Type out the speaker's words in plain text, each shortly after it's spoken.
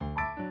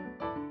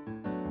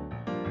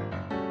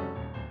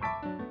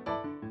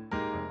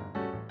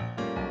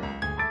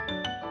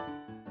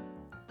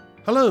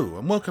Hello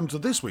and welcome to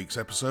this week's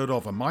episode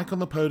of A Mic on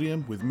the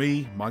Podium with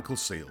me, Michael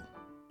Seal.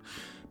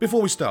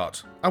 Before we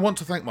start, I want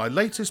to thank my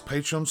latest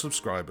Patreon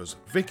subscribers,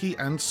 Vicky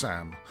and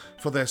Sam,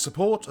 for their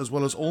support as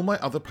well as all my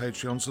other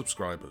Patreon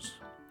subscribers.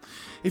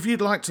 If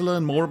you'd like to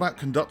learn more about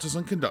conductors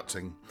and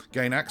conducting,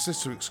 gain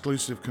access to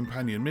exclusive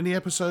companion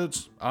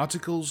mini-episodes,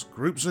 articles,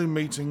 group Zoom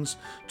meetings,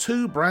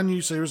 2 brand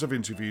new series of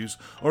interviews,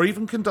 or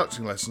even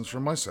conducting lessons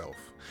from myself,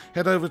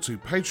 head over to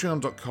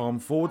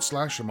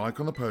patreon.com/A Mic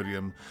on the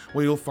Podium,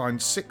 where you'll find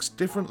 6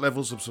 different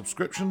levels of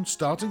subscription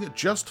starting at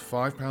just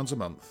 £5 a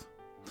month.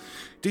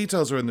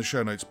 Details are in the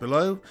show notes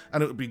below,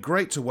 and it would be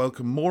great to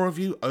welcome more of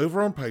you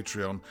over on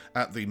Patreon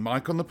at the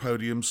Mic on the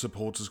Podium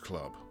Supporters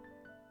Club.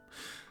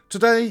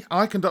 Today,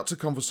 I conduct a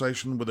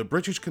conversation with a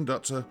British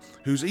conductor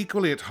who's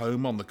equally at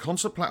home on the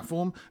concert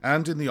platform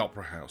and in the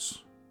opera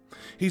house.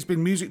 He's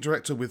been music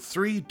director with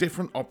 3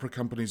 different opera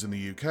companies in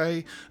the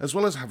UK, as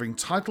well as having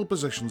title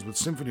positions with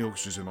symphony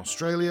orchestras in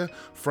Australia,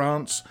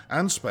 France,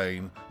 and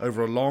Spain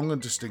over a long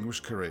and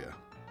distinguished career.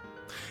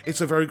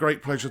 It's a very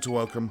great pleasure to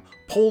welcome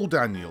Paul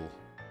Daniel.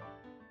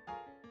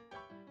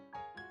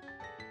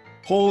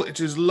 Paul, it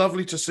is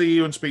lovely to see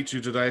you and speak to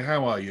you today.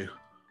 How are you?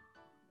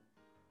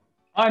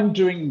 I'm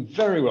doing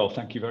very well,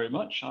 thank you very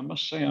much. I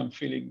must say I'm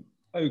feeling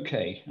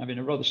okay. I'm in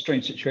a rather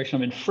strange situation.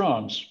 I'm in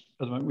France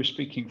at the moment. We're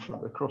speaking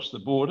from across the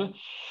border.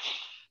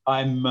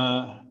 I'm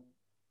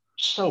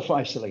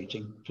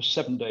self-isolating for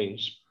 7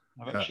 days.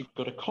 I've actually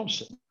got a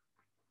concert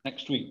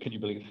next week, can you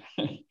believe?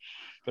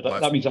 But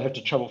that means I have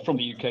to travel from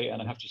the UK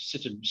and I have to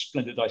sit in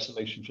splendid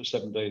isolation for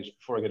 7 days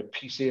before I get a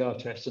PCR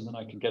test and then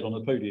I can get on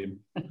the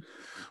podium.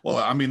 Well,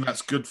 I mean,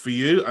 that's good for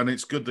you, and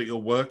it's good that you're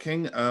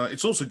working.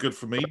 It's also good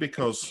for me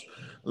because,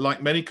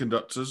 like many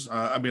conductors,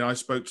 I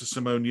spoke to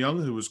Simone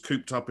Young, who was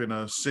cooped up in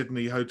a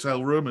Sydney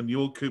hotel room, and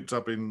you're cooped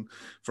up in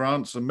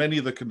France, and many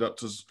of the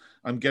conductors,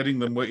 I'm getting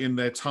them were in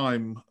their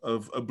time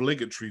of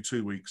obligatory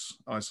 2 weeks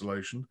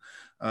isolation.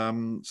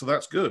 So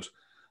that's good.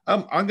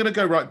 I'm going to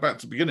go right back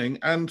to the beginning,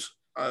 and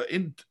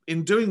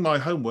in doing my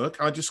homework,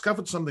 I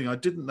discovered something I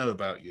didn't know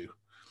about you,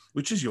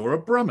 which is you're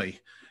a Brummie.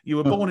 You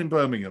were born in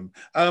Birmingham.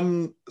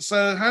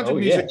 So how did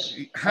music?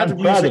 Yes. How did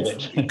proud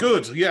music? of it.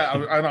 Good, yeah.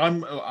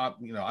 And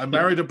I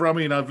married a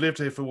Brummie, and I've lived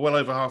here for well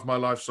over half my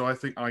life, so I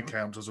think I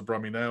count as a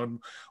Brummie now,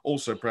 and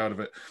also proud of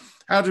it.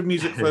 How did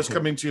music first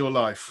come into your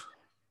life?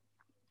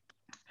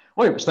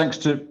 Well, it was thanks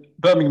to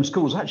Birmingham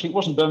schools. Actually, it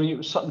wasn't Birmingham; it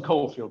was Sutton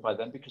Coldfield by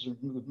then, because we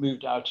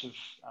moved out of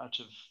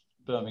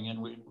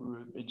Birmingham. We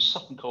were in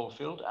Sutton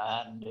Coldfield,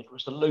 and it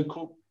was the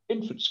local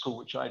infant school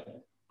which I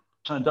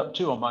turned up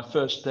to on my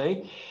first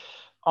day.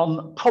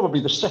 On probably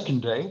the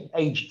second day,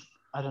 aged,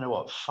 I don't know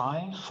what,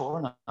 5,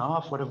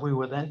 4.5, whatever we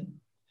were then,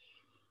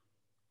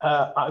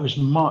 I was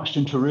marched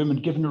into a room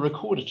and given a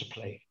recorder to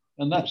play.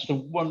 And that's the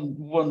one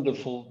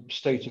wonderful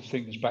state of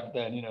things back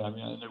then. I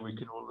know we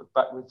can all look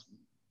back with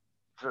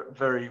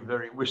very,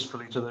 very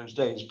wistfully to those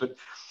days, but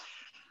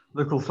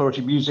local authority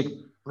music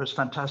was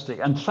fantastic.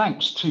 And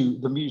thanks to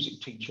the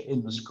music teacher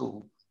in the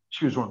school,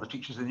 she was one of the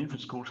teachers in the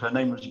infant school. Her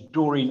name was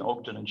Doreen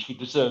Ogden, and she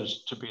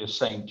deserves to be a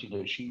saint.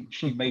 She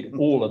made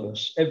all of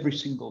us, every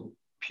single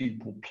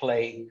pupil,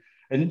 play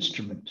an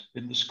instrument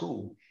in the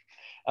school.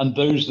 And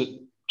those that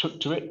took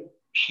to it,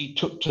 she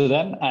took to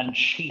them, and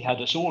she had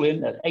us all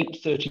in at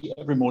 8:30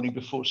 every morning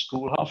before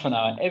school, half an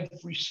hour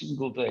every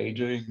single day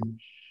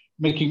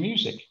making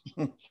music.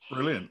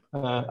 Brilliant.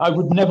 I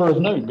would never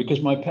have known,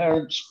 because my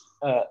parents,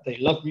 they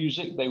loved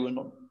music. They were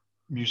not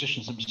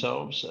musicians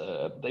themselves.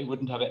 They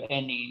wouldn't have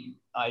any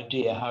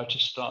idea how to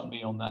start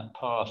me on that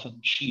path,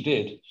 and she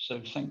did. So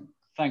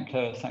thank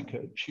her.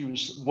 She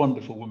was a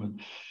wonderful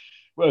woman.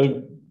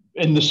 Well,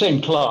 in the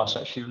same class,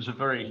 actually, was a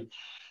very,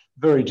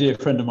 very dear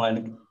friend of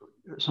mine,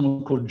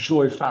 someone called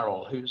Joy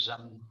Farrell, who's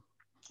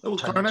one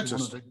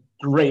of the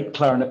great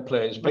clarinet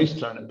players, bass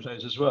clarinet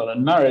players as well,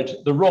 and married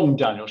the wrong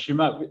Daniel.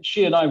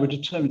 She and I were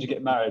determined to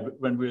get married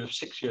when we were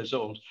 6 years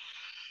old.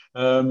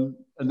 And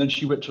then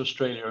she went to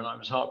Australia, and I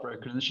was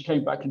heartbroken. And then she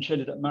came back and she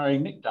ended up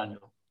marrying Nick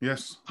Daniel.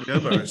 Yes, the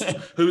oboist,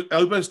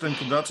 oboist and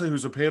conductor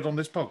who's appeared on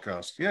this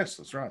podcast. Yes,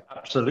 that's right.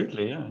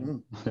 Absolutely, yeah.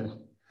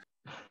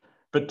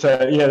 But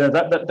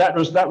that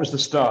was the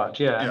start.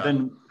 Yeah, and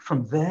then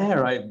from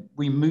there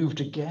we moved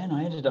again.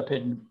 I ended up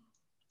in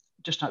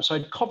just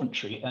outside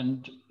Coventry,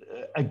 and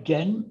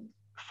again,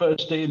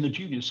 first day in the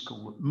junior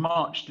school,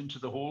 marched into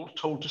the hall,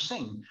 told to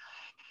sing,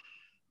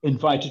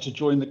 invited to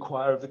join the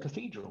choir of the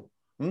cathedral.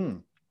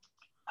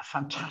 A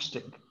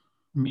fantastic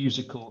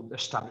musical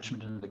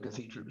establishment in the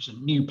cathedral. It was a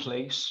new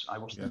place. I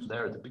wasn't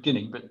there at the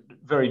beginning, but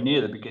very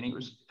near the beginning.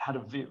 It had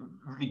a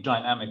really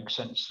dynamic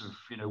sense of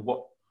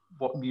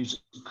what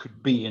music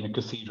could be in a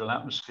cathedral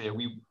atmosphere.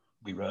 We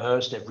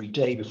rehearsed every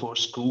day before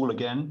school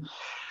again.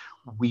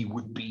 We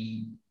would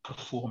be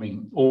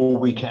performing all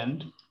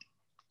weekend.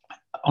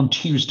 On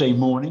Tuesday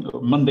morning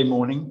or Monday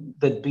morning,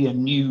 there'd be a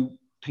new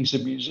piece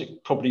of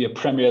music, probably a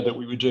premiere that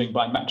we were doing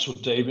by Maxwell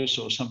Davis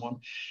or someone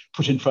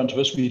put in front of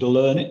us. We'd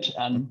learn it,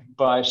 and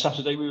by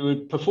Saturday we were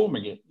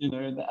performing it,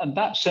 and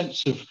that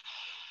sense of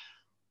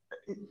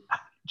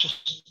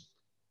just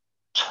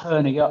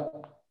turning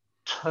up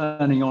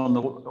turning on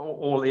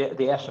all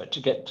the effort to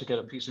get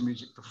a piece of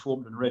music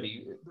performed and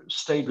ready, it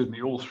stayed with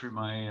me all through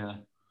my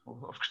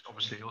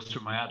obviously all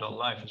through my adult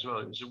life as well.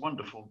 It was a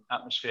wonderful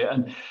atmosphere,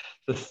 and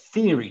the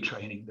theory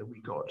training that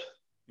we got,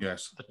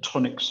 yes, the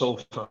tonic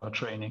solfa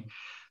training,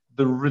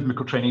 the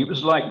rhythmical training. It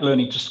was like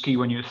learning to ski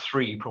when you're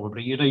 3,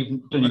 probably. You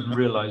don't even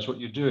realize what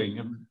you're doing.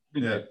 And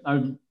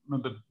I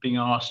remember being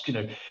asked,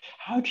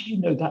 how do you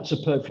know that's a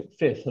perfect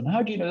fifth, and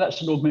how do you know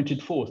that's an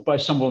augmented fourth, by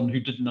someone who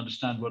didn't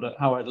understand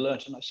how I'd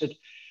learned. And I said,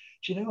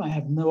 do you know, I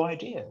have no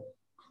idea.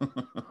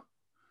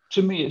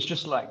 To me, it's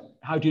just like,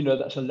 how do you know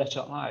that's a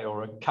letter I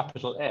or a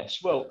capital S?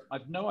 Well,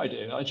 I've no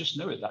idea. I just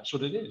know it. That's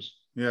what it is.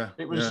 Yeah.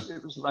 It was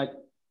like,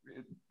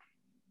 it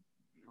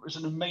was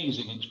an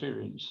amazing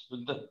experience.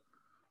 And that,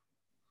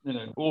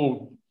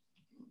 all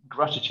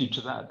gratitude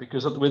to that,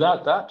 because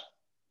without that,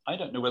 I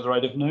don't know whether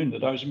I'd have known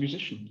that I was a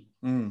musician.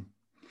 Mm.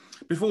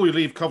 Before we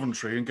leave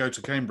Coventry and go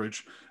to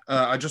Cambridge,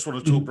 I just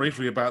want to talk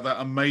briefly about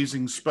that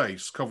amazing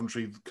space,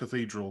 Coventry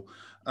Cathedral.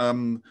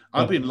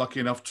 I've been lucky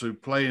enough to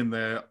play in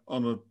there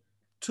on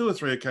 2 or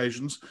 3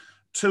 occasions,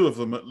 2 of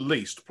them at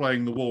least,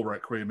 playing the War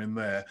Requiem in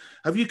there.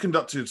 Have you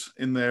conducted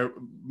in there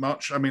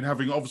much? I mean,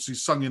 having obviously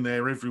sung in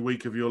there every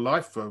week of your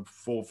life for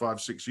 4, 5,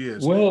 6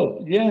 years.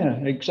 Well, yeah,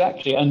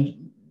 exactly.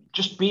 And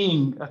just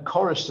being a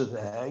chorister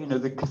there,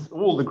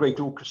 all the great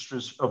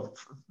orchestras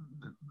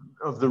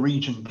of the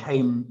region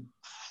came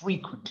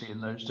frequently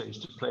in those days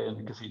to play in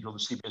the cathedral, the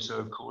CBSO,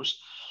 of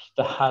course,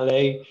 the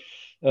Halle,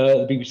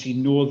 the BBC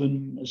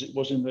Northern, as it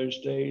was in those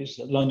days,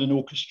 the London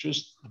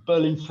orchestras, the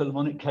Berlin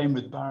Philharmonic came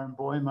with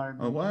Barenboim.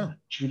 Oh, wow.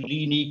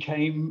 Giulini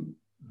came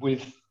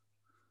with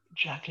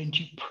Jacqueline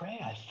Dupre,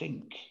 I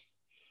think,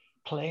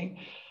 playing.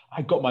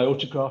 I got my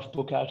autograph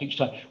book out each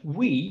time.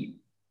 We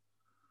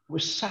were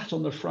sat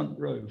on the front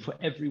row for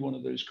every one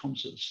of those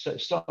concerts,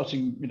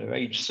 starting,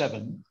 age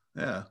 7.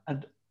 Yeah.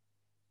 And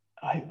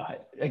I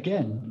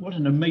again, what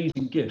an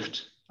amazing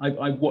gift.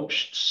 I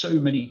watched so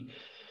many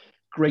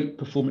great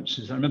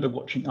performances. I remember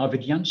watching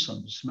Arvid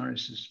Janssons,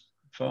 Marius's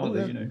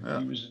father.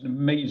 He was an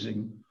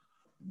amazing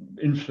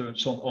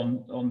influence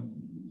on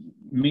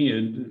me,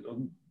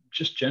 and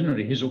just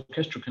generally his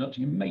orchestral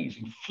conducting,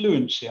 amazing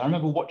fluency. I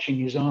remember watching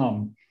his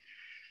arm,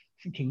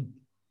 thinking,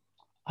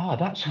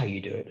 that's how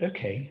you do it.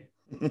 Okay.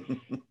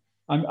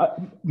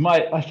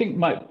 I think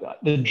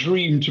the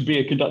dream to be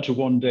a conductor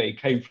one day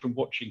came from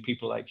watching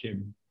people like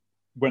him,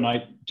 when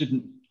I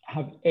didn't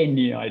have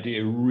any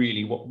idea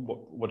really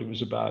what it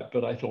was about.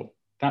 But I thought,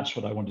 that's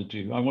what I want to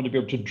do. I want to be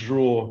able to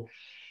draw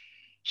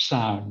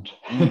sound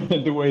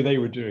the way they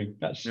were doing.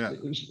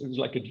 It was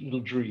like a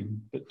little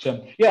dream. But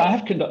I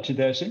have conducted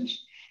there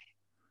since.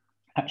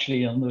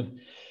 Actually, on the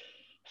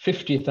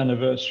 50th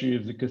anniversary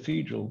of the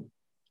cathedral,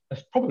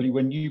 probably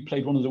when you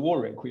played one of the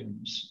War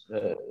Requiems,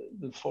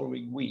 the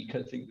following week,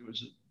 I think there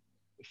was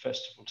a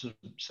festival to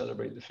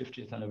celebrate the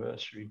 50th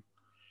anniversary.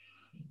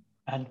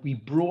 And we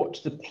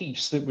brought the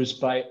piece that was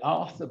by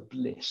Arthur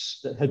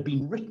Bliss, that had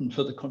been written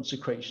for the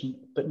consecration,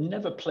 but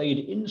never played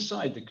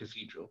inside the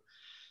cathedral.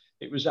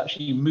 It was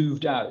actually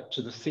moved out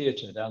to the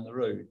theatre down the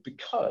road,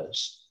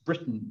 because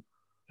Britain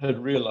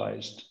had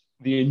realized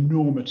the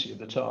enormity of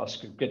the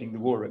task of getting the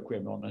War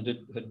Requiem on, and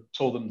it had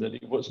told them that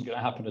it wasn't going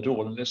to happen at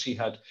all unless he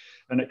had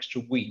an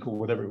extra week or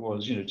whatever it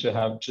was, to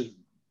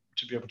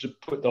be able to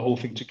put the whole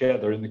thing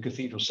together in the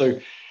cathedral.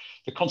 So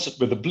the concert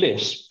with the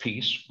Bliss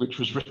piece, which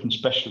was written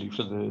specially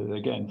for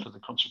the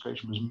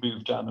consecration, was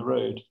moved down the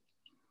road.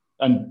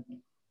 And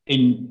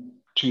in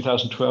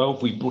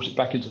 2012, we brought it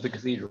back into the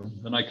cathedral,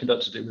 and I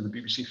conducted it with the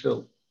BBC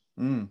Phil.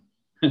 Mm.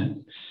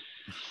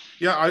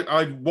 Yeah,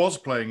 I was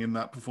playing in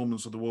that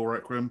performance of the War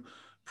Requiem,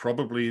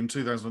 probably in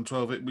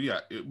 2012.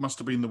 It must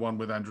have been the one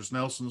with Andrews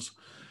Nelson's.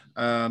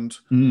 And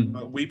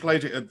we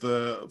played it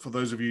for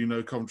those of you who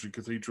know Coventry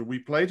Cathedral, we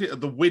played it at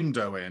the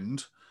window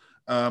end,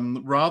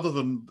 rather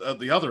than at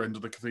the other end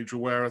of the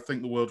cathedral, where I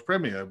think the world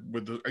premiere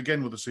with the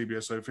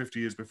CBSO 50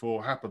 years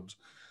before happened.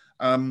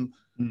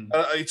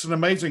 It's an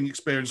amazing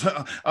experience. We're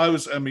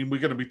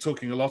going to be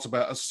talking a lot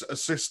about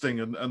assisting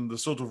and the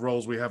sort of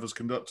roles we have as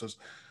conductors.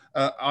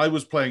 I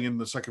was playing in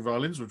the second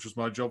violins, which was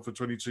my job for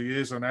 22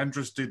 years, and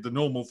Andrus did the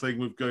normal thing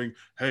with going,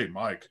 "Hey,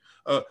 Mike,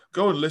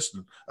 go and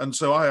listen." And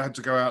so I had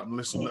to go out and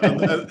listen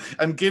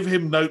and give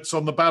him notes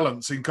on the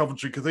balance in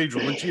Coventry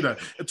Cathedral, which,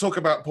 talk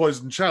about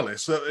poison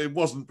chalice. It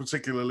wasn't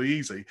particularly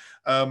easy.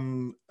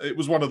 It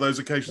was one of those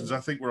occasions, I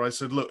think, where I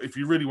said, "Look, if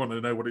you really want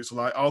to know what it's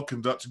like, I'll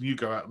conduct and you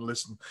go out and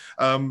listen."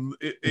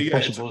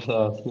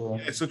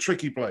 It's a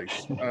tricky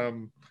place,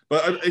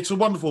 but it's a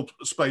wonderful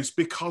space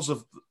because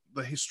of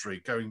the history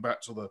going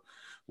back to the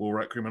War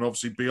Requiem, and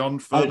obviously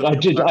beyond. I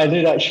did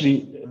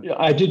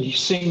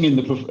sing in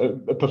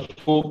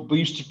the we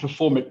used to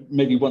perform it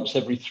maybe once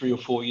every 3 or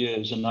 4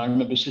 years, and I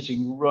remember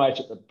sitting right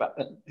at the back,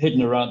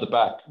 hidden around the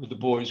back with the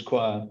boys'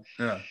 choir,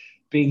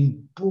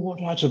 being bored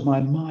out of my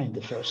mind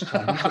the first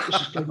time. I thought, this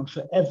is going on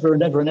forever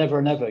and ever and ever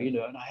and ever,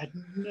 and I had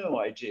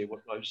no idea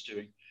what I was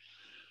doing.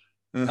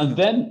 And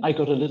then I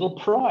got a little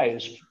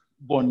prize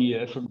one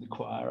year from the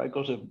choir. I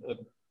got a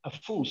a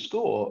full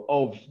score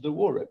of the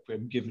War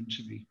Requiem given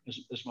to me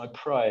as my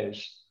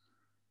prize.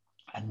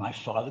 And my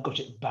father got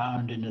it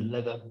bound in a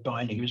leather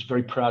binding. He was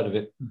very proud of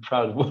it, and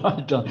proud of what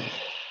I'd done.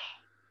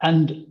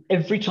 And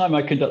every time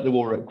I conduct the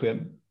War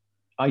Requiem,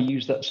 I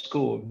use that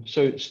score.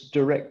 So it's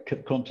direct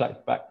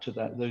contact back to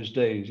those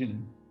days, you know.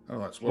 Oh,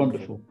 that's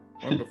wonderful.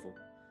 Wonderful.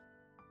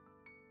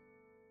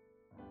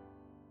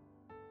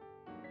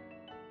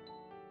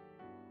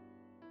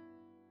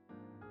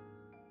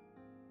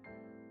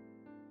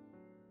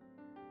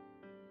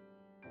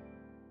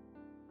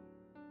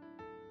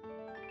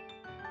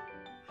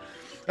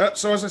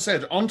 So as I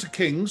said, on to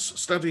King's,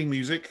 studying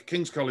music,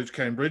 King's College,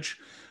 Cambridge.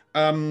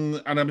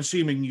 And I'm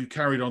assuming you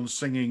carried on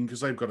singing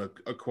because they've got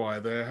a choir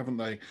there, haven't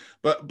they?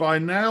 But by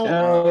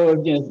now,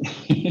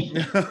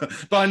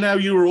 by now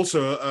you were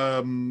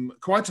also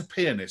quite a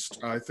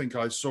pianist. I think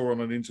I saw on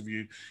an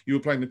interview you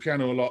were playing the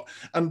piano a lot,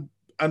 and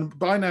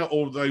by now,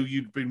 although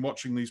you'd been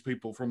watching these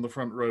people from the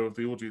front row of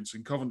the audience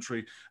in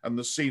Coventry, and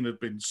the scene had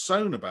been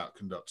sown about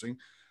conducting,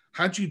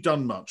 had you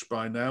done much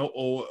by now,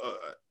 or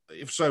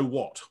if so,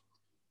 what?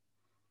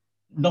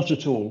 Not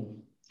at all.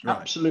 Right.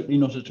 Absolutely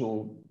not at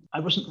all. I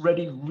wasn't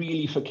ready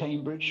really for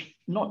Cambridge.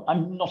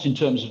 I'm not in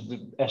terms of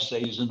the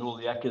essays and all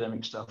the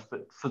academic stuff,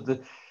 but for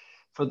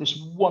this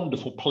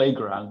wonderful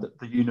playground that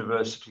the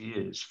university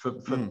is for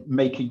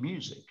making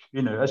music.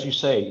 You know, as you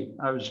say,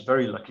 I was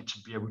very lucky to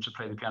be able to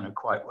play the piano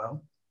quite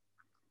well.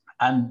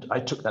 And I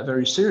took that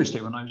very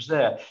seriously when I was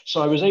there.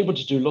 So I was able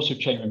to do lots of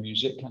chamber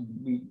music, and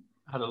we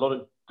had a lot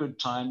of good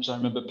times. I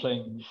remember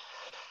playing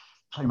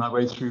my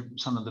way through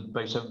some of the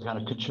Beethoven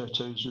piano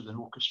concertos with an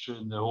orchestra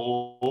in the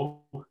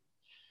hall,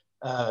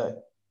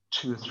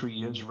 2 or 3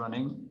 years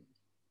running.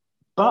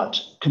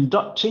 But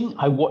conducting,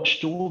 I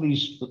watched all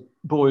these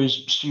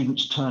boys,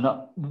 students turn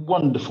up,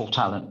 wonderful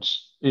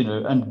talents, you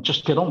know, and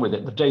just get on with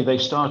it the day they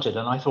started.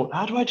 And I thought,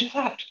 how do I do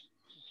that?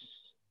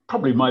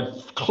 Probably my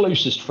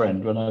closest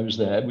friend when I was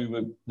there, we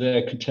were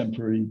there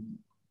contemporary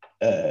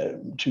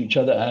to each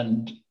other,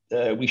 and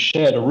we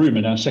shared a room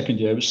in our second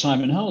year with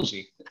Simon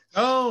Halsey.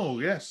 Oh,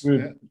 yes.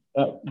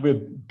 We're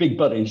big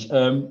buddies.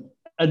 And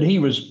he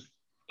was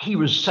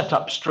set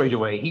up straight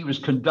away. He was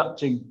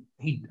conducting.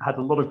 He had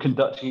a lot of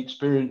conducting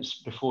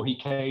experience before he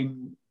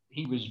came.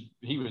 He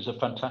was a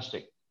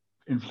fantastic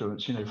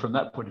influence, you know, from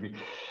that point of view.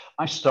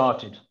 I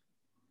started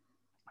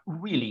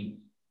really,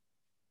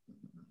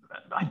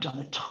 I'd done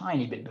a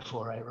tiny bit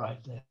before I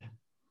arrived there.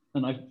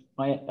 And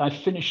I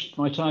finished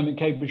my time at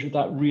Cambridge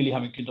without really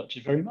having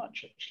conducted very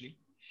much, actually.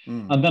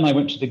 And then I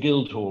went to the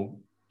Guildhall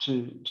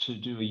to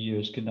do a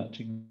year's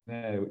conducting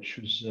there, which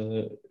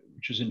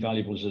was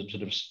invaluable as a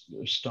sort of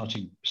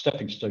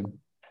stepping stone.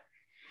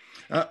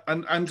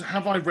 And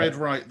have I read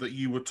right that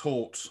you were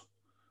taught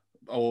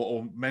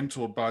or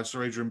mentored by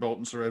Sir Adrian Boult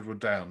and Sir Edward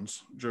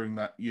Downes during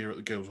that year at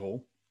the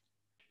Guildhall?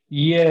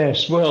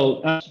 Yes,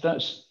 well,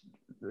 that's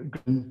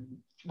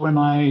when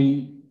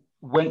I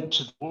went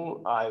to the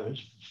hall, I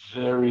was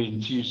very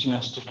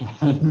enthusiastic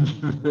and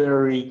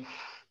very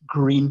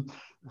green,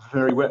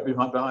 very wet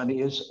behind the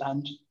ears,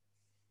 and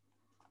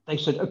they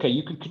said, okay,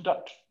 you can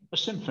conduct a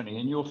symphony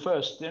in the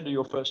end of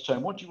your first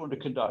term. What do you want to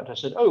conduct? I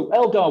said, oh,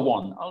 Elgar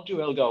 1. I'll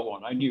do Elgar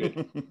 1. I knew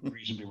it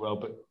reasonably well,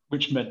 but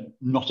which meant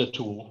not at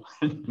all.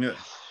 Yeah.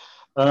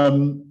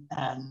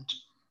 And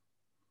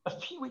a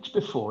few weeks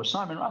before,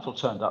 Simon Rattle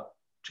turned up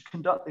to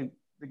conduct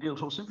the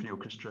Guildhall Symphony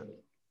Orchestra.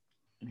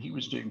 And he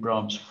was doing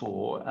Brahms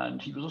 4,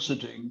 and he was also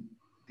doing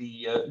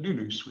the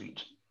Lulu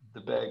Suite,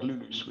 the Berg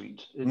Lulu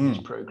Suite in his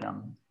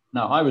program.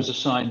 Now, I was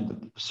assigned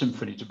the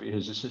symphony to be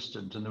his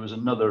assistant, and there was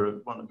another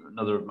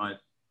of my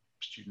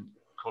student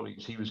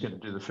colleagues. He was going to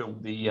do the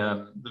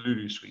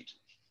Lulu Suite.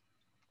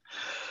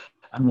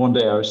 And one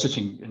day I was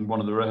sitting in one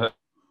of the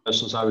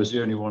rehearsals. I was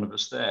the only one of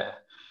us there,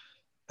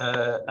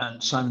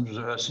 and Simon was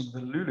rehearsing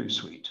the Lulu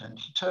Suite. And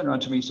he turned around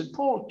to me and said,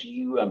 "Paul, do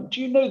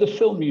you know the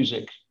film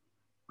music,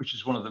 which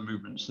is one of the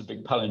movements, the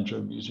big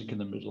palindrome music in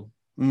the middle?"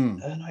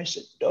 And I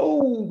said,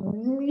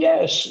 "Oh,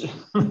 yes."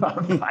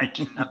 I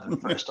didn't have the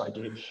first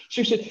idea.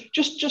 So he said,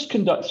 just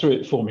conduct through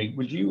it for me,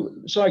 will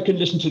you? So I can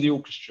listen to the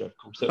orchestra, of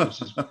course. That was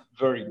his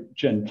very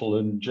gentle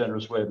and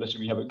generous way of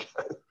letting me have a go.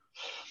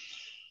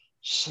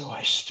 So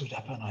I stood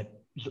up and I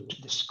looked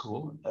at the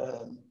score,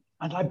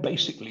 and I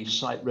basically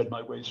sight-read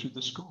my way through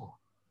the score.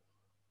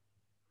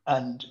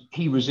 And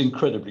he was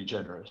incredibly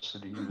generous,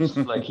 and he was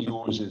like he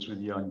always is with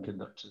young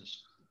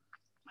conductors.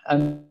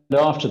 And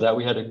after that,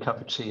 we had a cup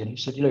of tea, and he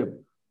said,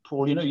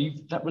 "Paul,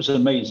 that was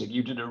amazing.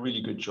 You did a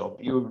really good job.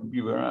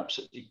 You were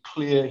absolutely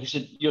clear." He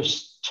said, "You're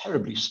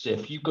terribly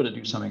stiff. You've got to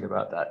do something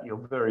about that.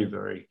 You're very,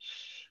 very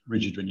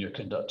rigid when you're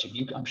conducting.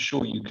 I'm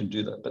sure you can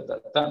do that." But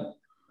that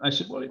I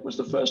said, "Well, it was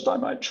the first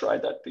time I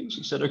tried that piece."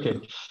 He said, "Okay."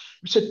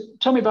 He said,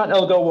 "Tell me about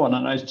Elgar 1."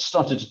 And I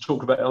started to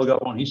talk about Elgar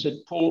 1. He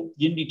said, "Paul,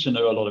 you need to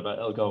know a lot about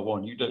Elgar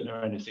 1. You don't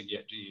know anything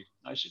yet, do you?"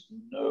 I said,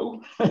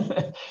 "No."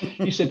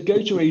 He said,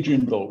 "Go to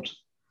Adrian Boult.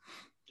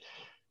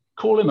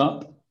 Call him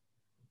up.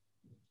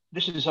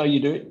 This is how you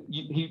do it.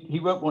 He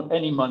won't want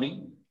any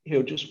money.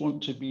 he'll just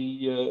want to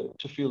be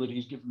to feel that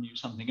he's given you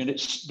something. And it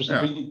was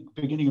the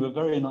beginning of a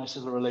very nice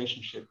little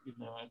relationship. You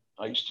know,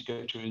 I used to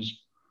go to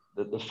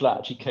the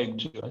flat he came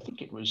to. I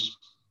think it was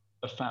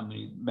a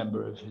family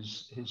member of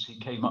his. He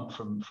came up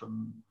from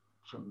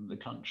the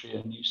country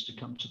and used to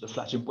come to the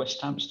flat in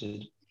West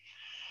Hampstead.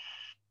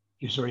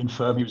 He was very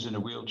infirm. He was in a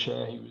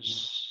wheelchair.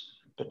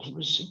 But he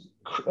was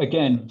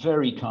again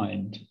very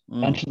kind,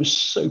 and he was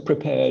so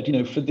prepared. You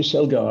know, for this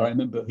Elgar, I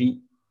remember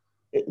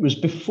it was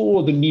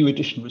before the new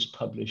edition was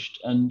published,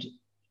 and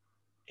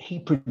he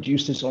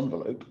produced this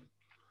envelope,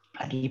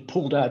 and he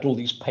pulled out all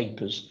these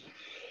papers,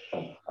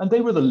 and they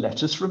were the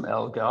letters from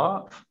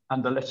Elgar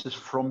and the letters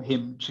from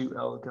him to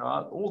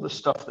Elgar, all the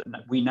stuff that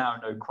we now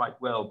know quite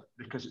well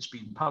because it's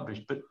been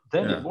published. But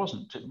then it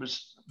wasn't. It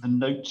was the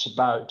notes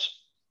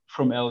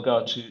from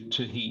Elgar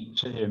to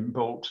him,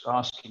 Bolt,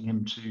 asking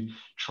him to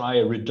try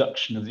a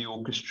reduction of the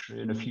orchestra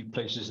in a few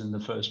places in the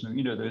first movie.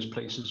 You know, those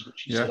places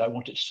which he said, I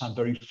want it to sound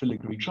very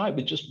filigree. Try it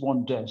with just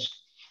one desk.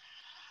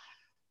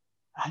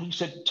 And he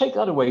said, take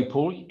that away,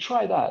 Paul. You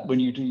try that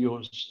when you do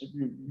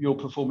your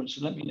performance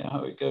and let me know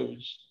how it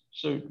goes.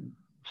 So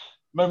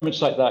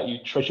moments like that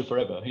you treasure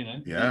forever, you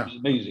know. Yeah. It was an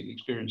amazing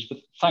experience. But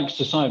thanks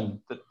to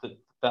Simon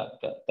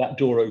that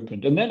door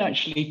opened. And then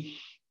actually,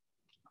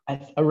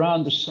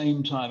 around the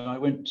same time, I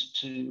went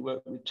to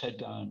work with Ted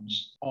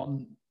Downes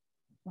on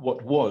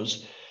what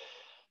was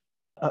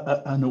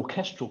an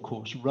orchestral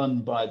course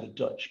run by the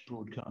Dutch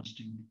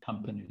broadcasting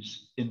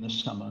companies in the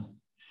summer.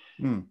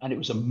 And it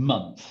was a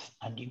month,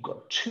 and you've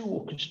got 2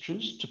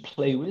 orchestras to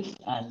play with,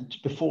 and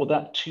before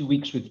that 2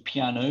 weeks with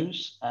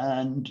pianos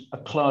and a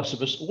class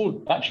of us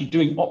all actually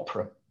doing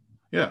opera.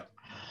 Yeah.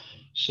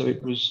 So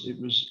it was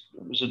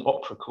an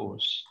opera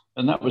course.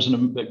 And that was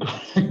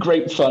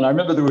great fun. I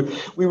remember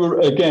we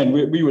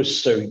were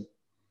so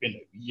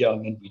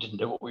young and we didn't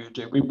know what we were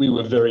doing. We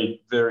were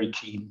very, very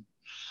keen.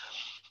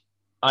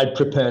 I'd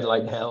prepared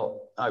like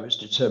hell. I was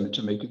determined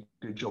to make a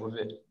good job of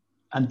it.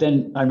 And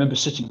then I remember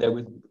sitting there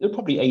there were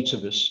probably 8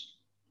 of us.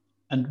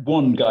 And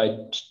one guy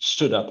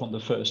stood up on the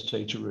first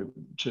day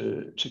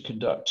to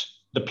conduct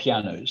the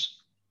pianos.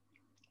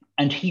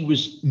 And he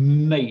was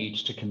made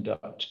to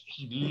conduct.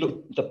 He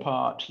looked the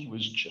part. He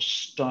was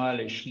just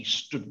stylish. He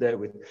stood there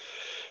with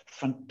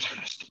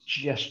fantastic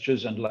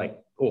gestures and like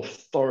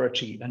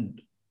authority.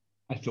 And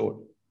I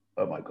thought,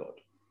 oh my God,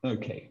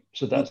 okay.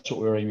 So that's what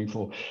we're aiming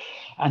for.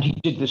 And he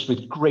did this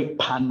with great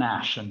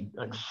panache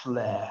and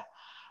flair.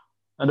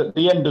 And at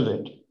the end of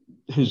it,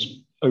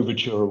 his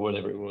overture or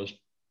whatever it was,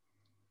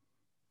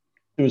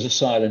 there was a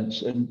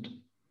silence. And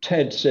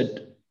Ted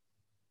said,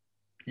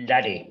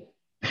 laddie.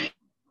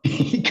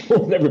 He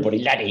called everybody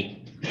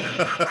laddie.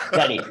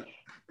 Laddie.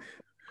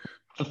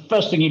 The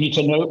first thing you need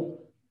to know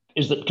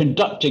is that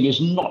conducting is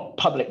not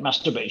public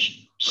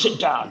masturbation. Sit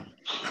down.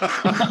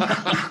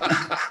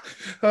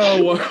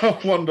 Oh,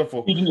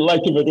 wonderful. He didn't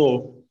like him at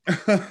all.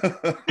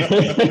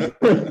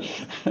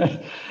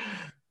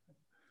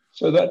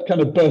 So that kind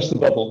of burst the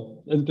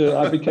bubble. And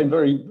I became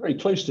very, very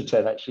close to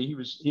Ted, actually.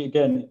 He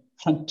again,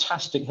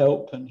 fantastic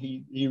help, and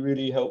he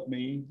really helped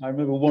me. I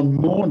remember one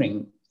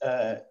morning,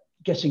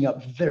 getting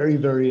up very,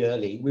 very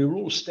early. We were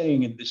all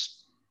staying in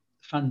this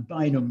Van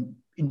Beinum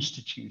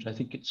Institute, I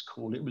think it's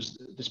called. It was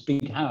this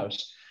big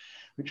house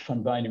which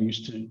Van Beinum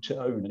used to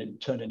own, and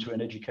it turned into an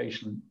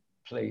education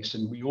place,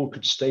 and we all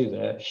could stay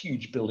there.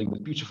 Huge building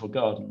with beautiful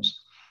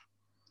gardens.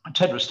 And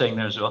Ted was staying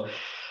there as well.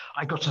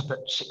 I got up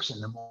at 6 in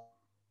the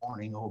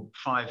morning or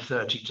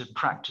 5:30 to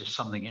practice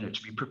something,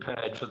 to be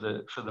prepared for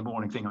the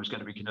morning thing I was going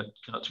to be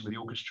conducting with the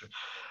orchestra.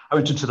 I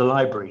went into the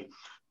library,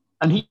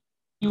 and he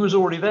was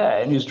already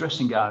there in his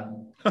dressing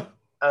gown,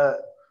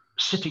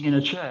 sitting in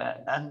a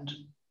chair. And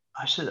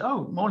I said,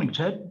 oh, morning,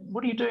 Ted.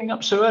 What are you doing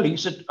up so early? He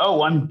said,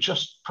 oh, I'm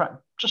just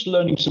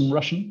learning some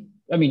Russian.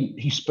 I mean,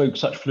 he spoke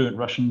such fluent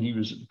Russian. He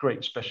was a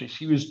great specialist.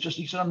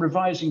 He said, I'm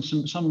revising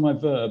some of my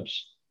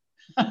verbs.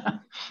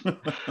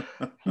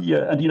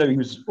 Yeah, and he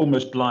was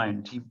almost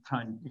blind. He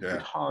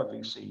could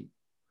hardly see.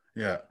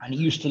 Yeah. And he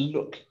used to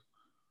look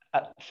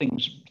at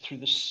things through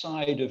the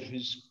side of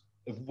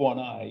one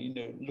eye,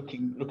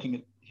 looking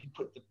at, he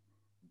put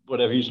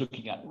whatever he's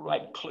looking at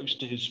right close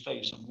to his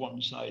face on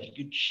one side.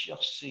 He could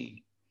just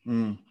see.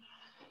 And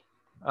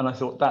I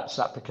thought, that's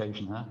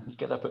application, huh? You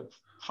get up at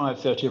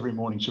 5:30 every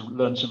morning to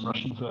learn some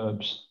Russian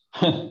verbs.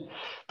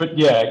 But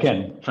yeah,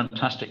 again,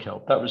 fantastic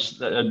help. That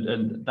was,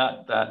 and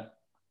that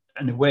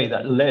in a way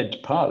that led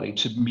partly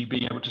to me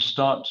being able to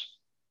start.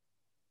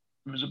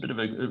 It was a bit of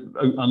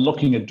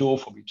unlocking a door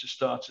for me to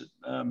start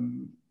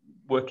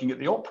working at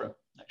the opera,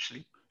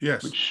 actually.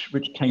 Yes.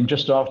 Which came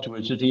just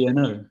afterwards at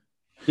ENO.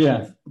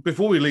 Yeah.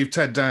 Before we leave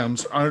Ted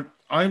Downes,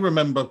 I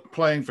remember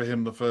playing for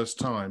him the first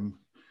time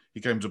he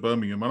came to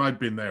Birmingham, and I'd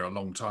been there a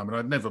long time, and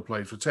I'd never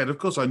played for Ted. Of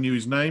course, I knew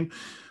his name,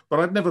 but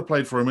I'd never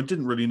played for him and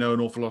didn't really know an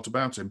awful lot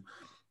about him.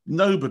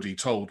 Nobody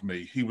told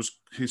me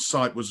his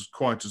sight was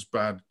quite as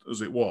bad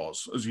as it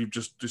was, as you've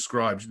just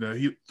described.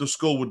 The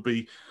score would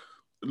be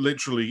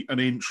literally an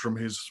inch from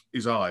his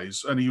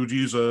eyes, and he would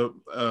use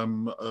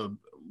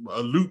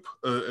a loop,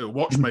 a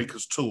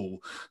watchmaker's tool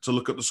to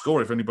look at the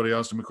score if anybody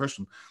asked him a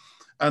question.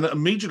 And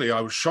immediately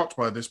I was shocked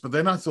by this, but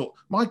then I thought,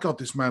 my God,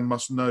 this man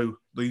must know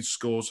these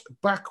scores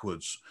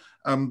backwards.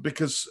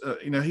 Because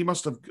he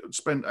must have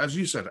spent, as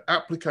you said,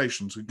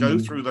 applications to go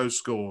through those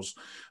scores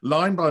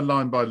line by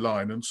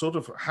line and sort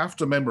of have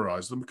to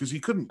memorize them because he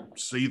couldn't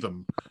see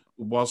them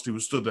whilst he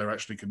was stood there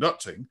actually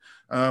conducting.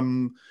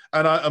 And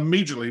I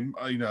immediately,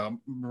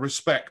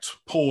 respect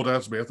poured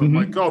out of me. I thought,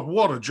 my God,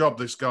 what a job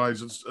this guy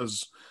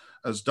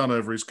has done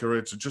over his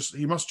career.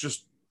 He must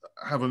just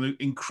have an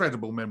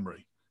incredible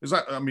memory.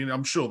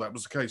 I'm sure that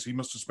was the case. He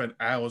must have spent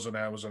hours and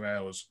hours and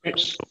hours.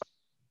 It's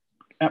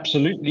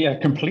absolutely, yeah,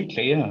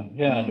 completely, yeah.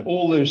 And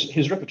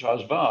his repertoire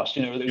is vast.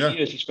 Those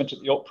years he spent at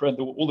the opera and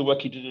all the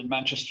work he did in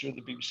Manchester,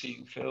 the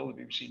BBC Phil, the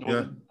BBC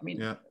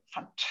Northern.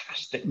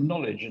 Fantastic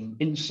knowledge and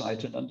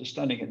insight and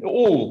understanding, and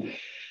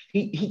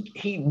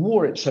he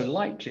wore it so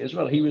lightly as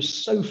well. He was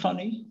so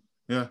funny.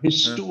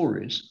 His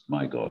stories,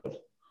 my God.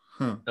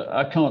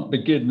 I can't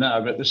begin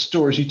now, but the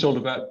stories he told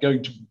about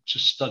going to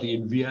study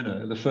in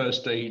Vienna the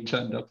first day he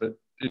turned up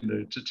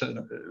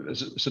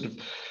as a sort of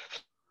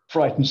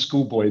frightened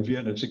schoolboy in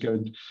Vienna to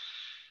go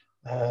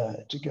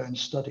and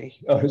study.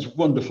 Oh, it was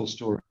wonderful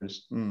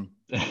stories. But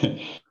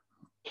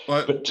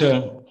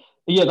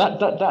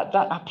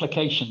that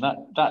application,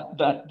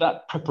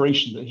 that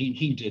preparation that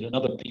he did, and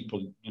other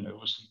people,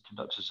 obviously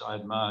conductors I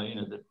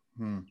admire,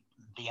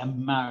 the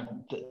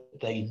amount that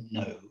they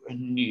know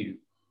and knew.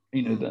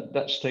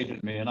 That stayed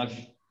with me, and I've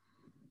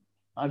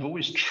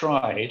always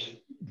tried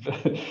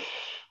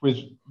with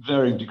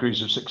varying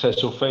degrees of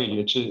success or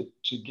failure to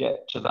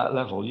get to that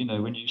level.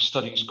 When you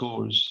study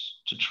scores,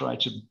 to try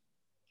to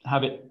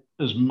have it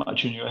as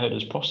much in your head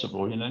as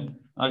possible.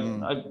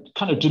 I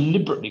kind of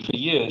deliberately for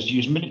years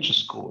used miniature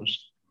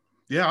scores.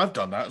 Yeah, I've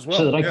done that as well.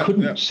 So that I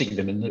couldn't see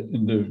them in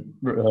the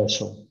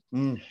rehearsal.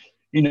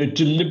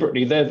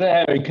 Deliberately, they're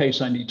there in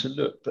case I need to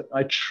look, but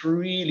I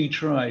really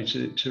try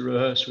to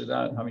rehearse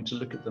without having to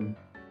look at them.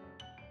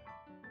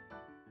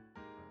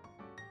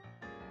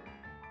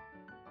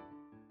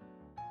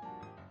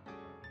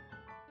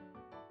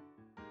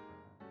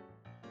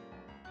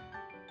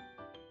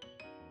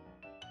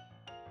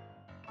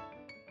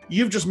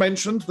 You've just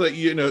mentioned that,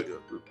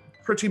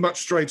 pretty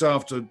much straight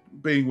after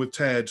being with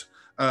Ted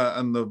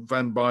and the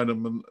Van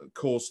Beinum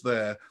course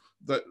there,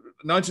 that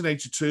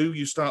 1982,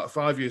 you start a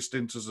 5-year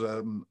stint as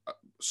a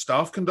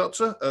staff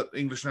conductor at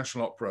English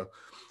National Opera.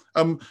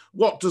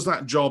 What does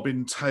that job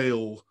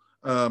entail?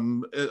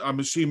 I'm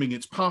assuming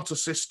it's part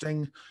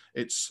assisting,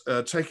 it's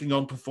taking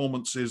on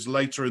performances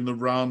later in the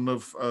run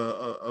of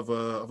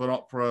an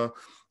opera.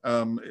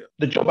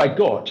 The job I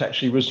got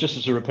actually was just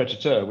as a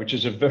repetiteur, which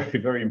is a very,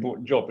 very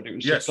important job, but it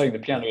was just playing the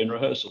piano in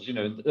rehearsals,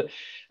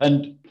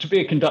 and to be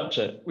a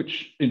conductor,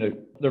 which, there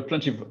are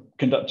plenty of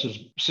conductors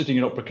sitting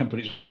in opera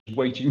companies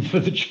waiting for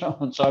the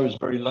chance. I was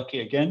very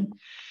lucky again,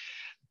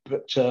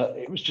 but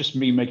it was just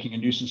me making a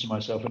nuisance of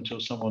myself until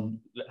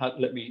someone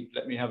let me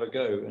have a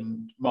go.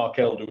 And Mark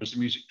Elder was the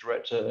music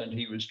director, and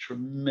he was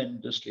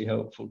tremendously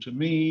helpful to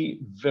me,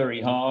 very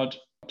hard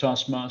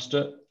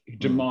taskmaster. He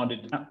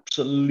demanded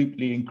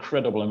absolutely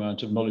incredible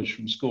amount of knowledge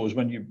from scores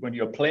when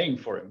you're playing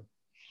for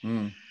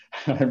him.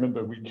 I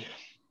remember we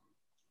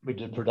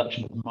did a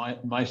production of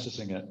Master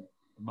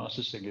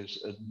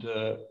Singers,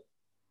 and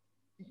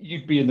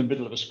you'd be in the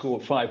middle of a score,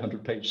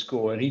 500-page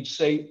score, and he'd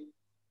say,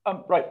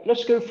 right,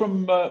 let's go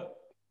from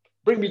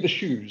Bring Me the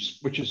Shoes,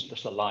 which is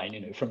just a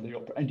line, from the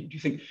opera. And you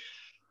think,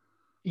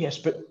 yes,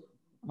 but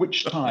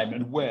which time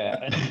and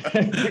where?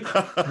 And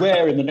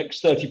where in the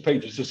next 30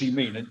 pages does he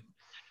mean? And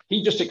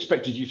he just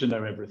expected you to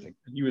know everything.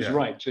 And he was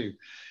right too.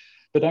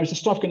 But I was a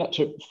staff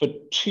conductor for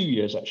 2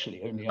 years,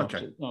 actually, only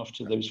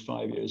after those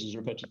 5 years as a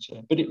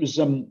repetiteur. But it was,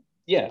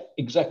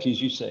 exactly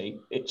as you say,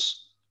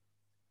 it's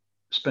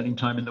spending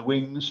time in the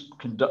wings,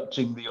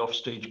 conducting the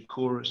offstage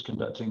chorus,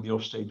 conducting the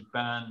offstage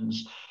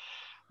bands,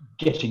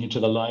 getting into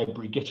the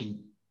library, getting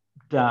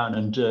down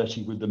and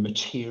dirty with the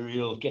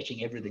material,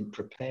 getting everything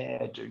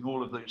prepared, doing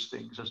all of those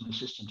things as an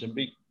assistant, and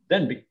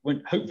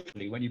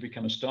hopefully when you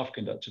become a staff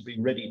conductor,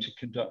 being ready to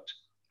conduct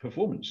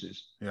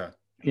performances.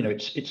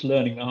 It's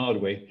learning the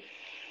hard way.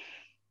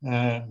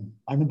 I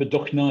remember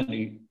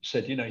Dochnani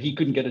said, he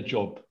couldn't get a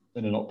job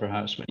in an opera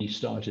house when he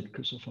started,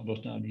 Christoph von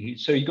Dochnani.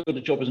 So he got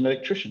a job as an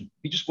electrician.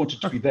 He just wanted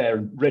to be there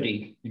and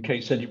ready in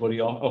case anybody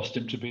asked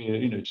him to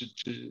be,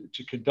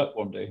 to conduct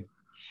one day.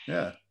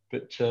 Yeah.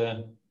 But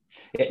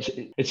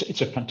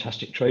it's a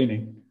fantastic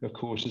training, of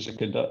course, as a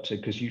conductor,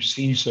 because you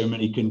see so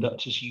many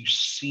conductors. You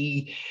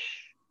see,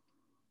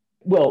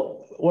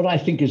 what I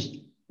think is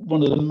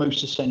one of the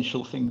most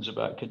essential things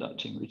about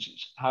conducting, which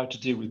is how to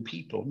deal with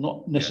people,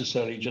 not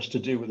necessarily just to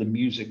deal with the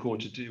music or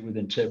to deal with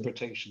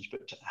interpretations, but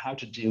how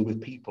to deal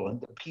with people,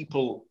 and the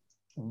people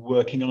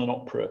working on an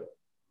opera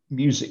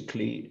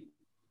musically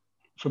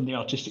from the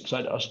artistic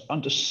side are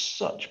under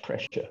such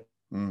pressure,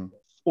 and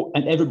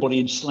everybody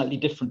in slightly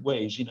different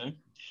ways,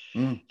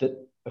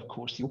 that of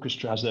course the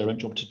orchestra has their own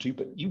job to do,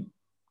 but you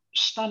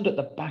stand at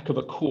the back of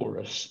a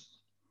chorus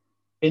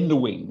in the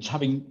wings,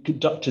 having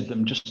conducted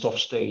them just off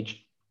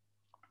stage,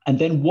 and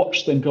then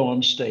watch them go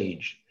on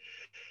stage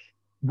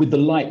with the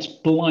lights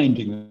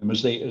blinding them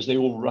as they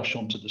all rush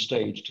onto the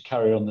stage to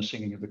carry on the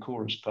singing of the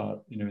chorus part,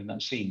 in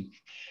that scene.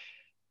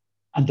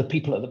 And the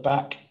people at the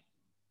back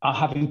are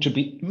having to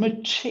be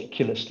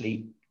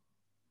meticulously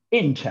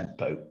in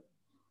tempo,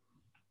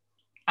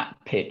 at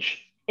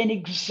pitch, in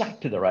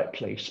exactly the right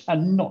place,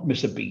 and not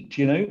miss a beat,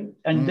 And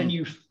then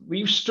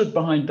you've stood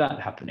behind that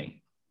happening.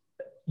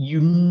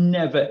 You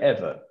never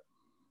ever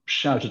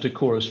shout at a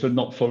chorus for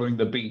not following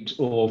the beat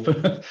or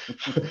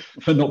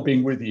for not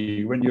being with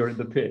you when you're in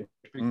the pit,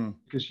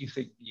 because you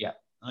think, yeah,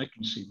 I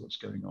can see what's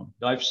going on.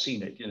 I've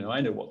seen it,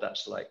 I know what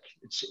that's like.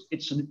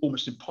 It's an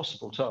almost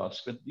impossible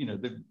task, but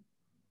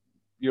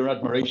your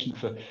admiration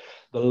for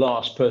the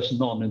last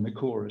person on in the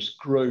chorus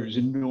grows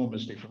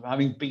enormously from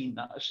having been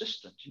that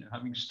assistant,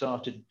 having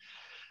started,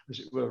 as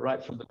it were,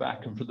 right from the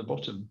back and from the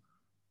bottom.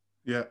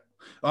 Yeah.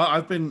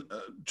 I've been,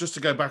 just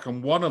to go back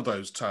on one of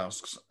those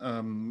tasks,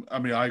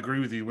 I agree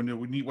with you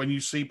when you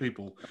see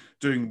people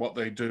doing what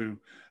they do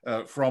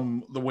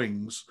from the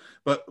wings,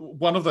 but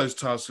one of those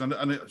tasks,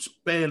 and it's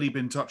barely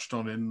been touched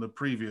on in the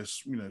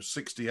previous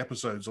 60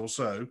 episodes or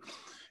so,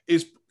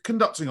 is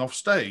conducting off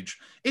stage.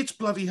 It's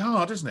bloody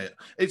hard, isn't it?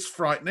 It's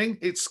frightening,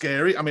 it's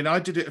scary. I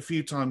did it a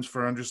few times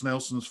for Andris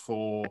Nelsons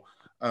for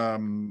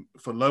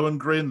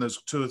Lohengrin.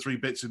 There's 2 or 3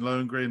 bits in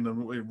Lohengrin,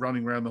 and we're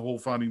running around the hall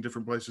finding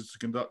different places to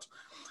conduct.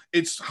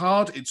 It's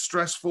hard, it's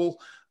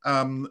stressful.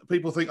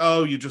 People think,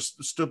 oh, you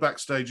just stood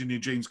backstage in your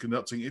jeans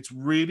conducting. It's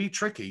really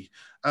tricky,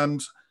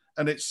 and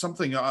it's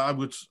something I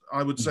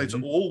would say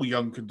to all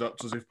young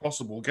conductors, if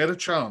possible, get a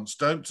chance.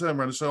 Don't turn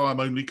around and say, oh,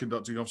 I'm only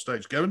conducting off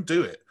stage. Go and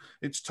do it.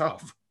 It's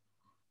tough.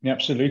 Yeah,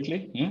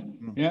 absolutely.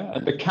 Yeah.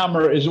 And the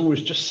camera is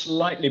always just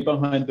slightly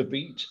behind the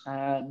beat,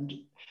 and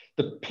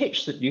the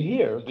pitch that you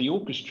hear of the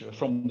orchestra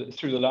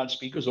through the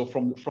loudspeakers or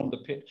from the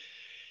pit,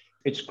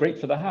 it's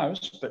great for the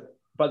house, but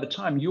by the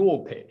time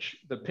your pitch,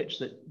 the pitch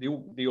that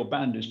your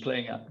band is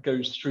playing at,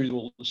 goes through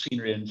all the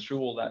scenery and through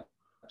all that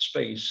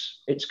space,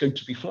 it's going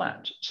to be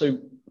flat. So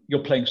you're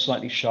playing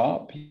slightly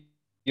sharp,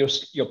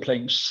 you're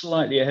playing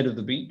slightly ahead of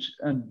the beat,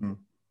 and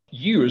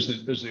you as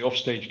the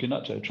offstage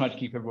conductor try to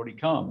keep everybody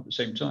calm at the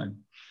same time.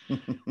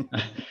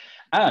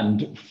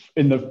 And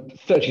in the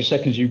 30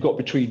 seconds you've got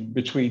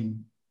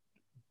between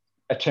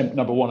attempt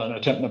number 1 and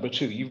attempt number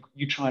 2,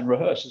 you try and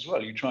rehearse as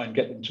well. You try and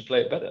get them to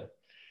play it better.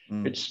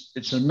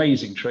 It's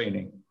amazing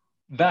training.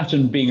 That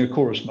and being a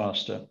chorus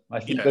master, I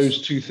think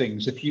those 2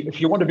 things. If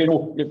you want to be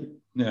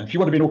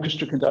an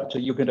orchestra conductor,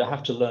 you're going to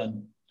have to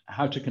learn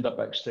how to conduct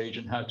backstage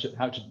and how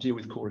to deal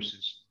with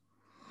choruses.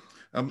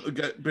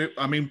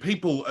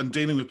 People and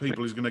dealing with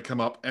people is going to come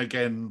up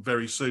again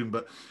very soon.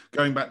 But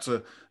going back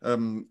to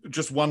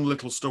just one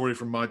little story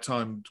from my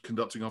time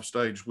conducting off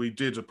stage, we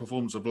did a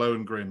performance of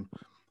Lohengrin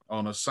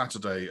on a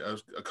Saturday,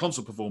 a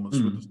concert performance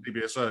with the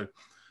CBSO.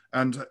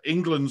 And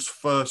England's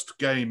first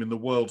game in the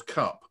World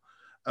Cup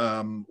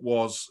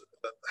was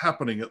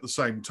happening at the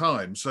same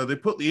time. So they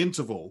put the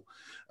interval,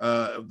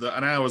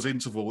 an hour's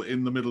interval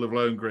in the middle of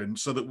Lohengrin,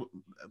 so that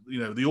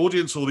the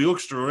audience or the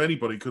orchestra or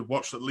anybody could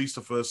watch at least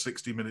the first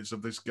 60 minutes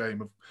of this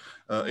game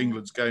of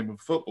England's game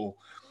of football.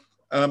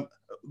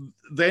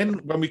 Then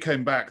when we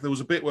came back, there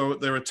was a bit where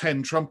there are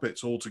 10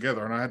 trumpets all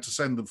together, and I had to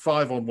send them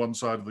 5 on one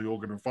side of the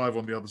organ and 5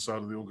 on the other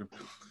side of the organ.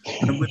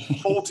 And with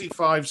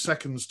 45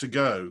 seconds to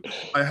go,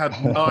 I had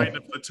 9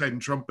 of the 10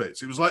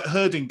 trumpets. It was like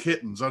herding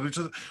kittens.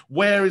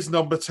 Where is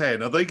number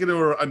 10? Are they going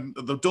to? And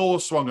the door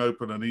swung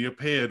open, and he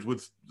appeared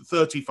with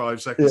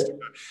 35 seconds to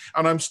go.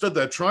 And I'm stood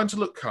there trying to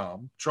look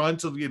calm, trying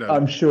to,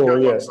 I'm sure,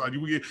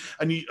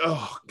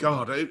 oh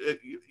God,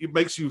 it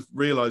makes you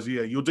realize,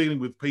 you're dealing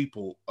with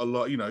people a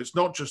lot. It's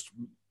not just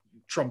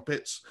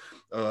trumpets.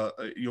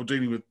 You're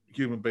dealing with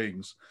human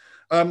beings.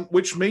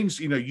 Which means,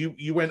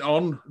 you went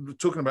on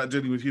talking about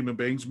dealing with human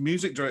beings,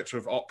 music director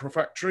of Opera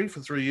Factory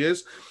for 3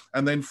 years,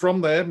 and then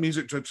from there,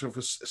 music director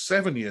for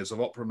 7 years of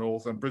Opera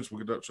North and principal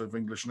conductor of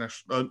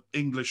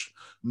English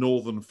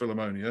Northern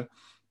Philharmonia.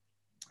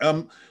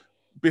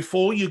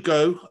 Before you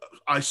go,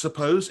 I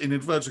suppose, in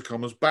inverted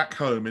commas, back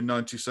home in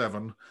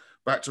 97,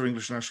 back to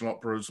English National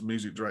Opera as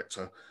music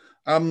director.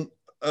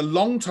 A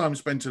long time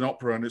spent in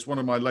opera, and it's one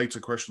of my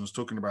later questions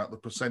talking about the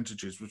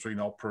percentages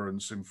between opera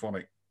and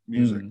symphonic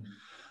music.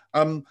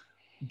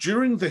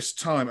 During this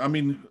time,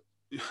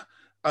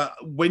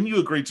 when you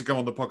agreed to go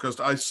on the podcast,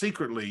 I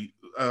secretly,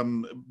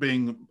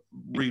 being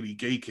really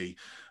geeky,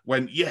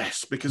 went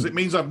yes, because it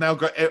means I've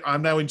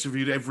now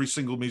interviewed every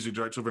single music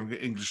director of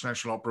English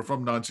National Opera from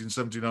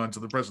 1979 to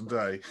the present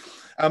day.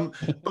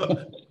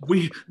 But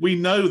we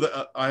know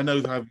that I know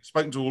that I've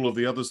spoken to all of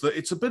the others that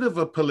it's a bit of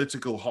a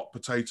political hot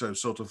potato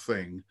sort of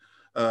thing.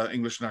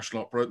 English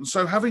National Opera, and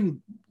so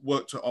having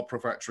worked at Opera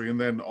Factory and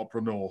then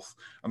Opera North,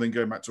 and then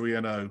going back to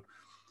ENO.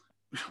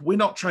 We're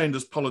not trained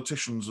as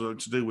politicians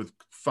to do with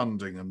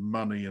funding and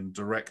money and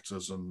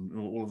directors and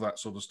all of that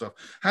sort of stuff.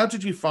 How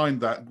did you find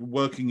that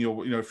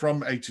working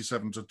from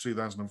 87 to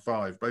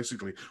 2005,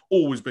 basically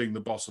always being the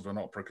boss of an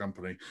opera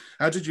company?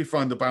 How did you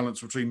find the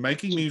balance between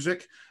making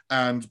music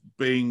and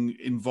being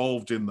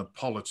involved in the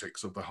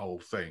politics of the whole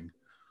thing?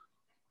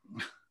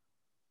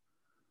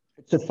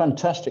 It's a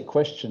fantastic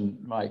question,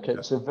 Mike.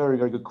 It's a very,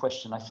 very good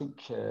question. I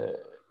think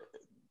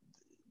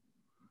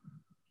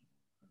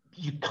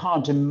you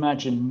can't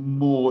imagine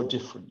more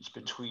difference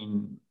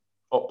between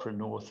Opera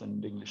North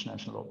and English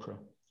National Opera,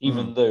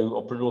 even though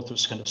Opera North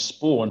was kind of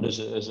spawned as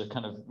a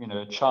kind of, you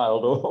know, a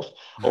child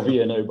of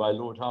ENO by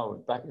Lord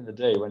Harwood back in the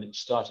day when it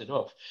started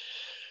off.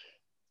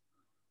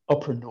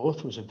 Opera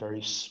North was a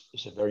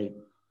very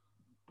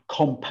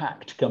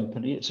compact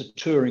company. It's a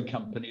touring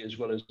company as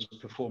well as a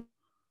performance.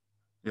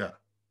 Yeah.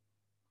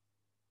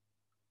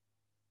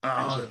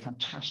 There's a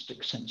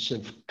fantastic sense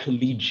of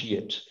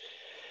collegiate.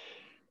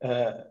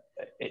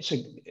 It's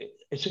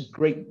a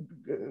great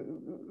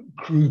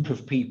group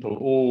of people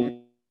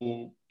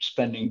all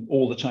spending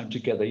all the time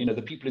together. You know,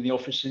 the people in the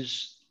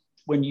offices,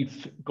 when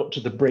you've got to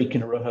the break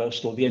in a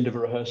rehearsal or the end of a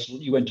rehearsal,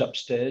 you went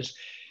upstairs.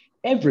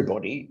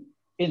 Everybody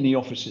in the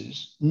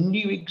offices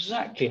knew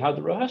exactly how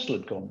the rehearsal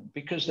had gone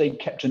because they'd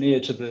kept an ear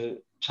to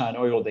the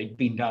tannoy or they'd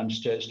been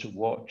downstairs to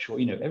watch, or,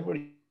 you know,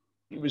 everybody,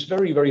 it was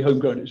very, very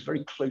homegrown. It was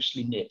very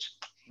closely knit.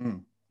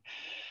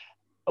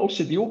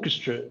 Also, the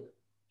orchestra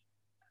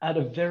had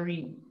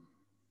it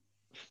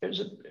was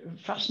a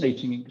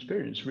fascinating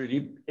experience,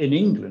 really, in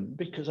England,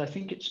 because I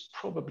think it's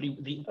probably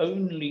the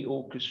only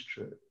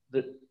orchestra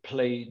that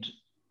played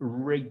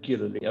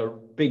regularly a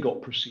big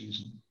opera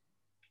season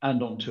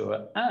and on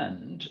tour,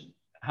 and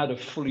had a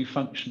fully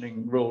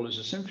functioning role as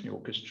a symphony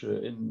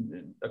orchestra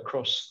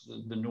across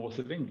the north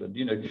of England.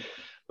 You know,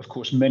 of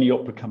course, many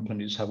opera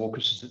companies have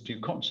orchestras that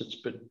do concerts,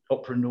 but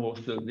Opera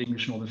North, the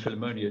English Northern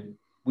Philharmonia,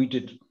 we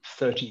did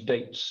 30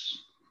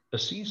 dates a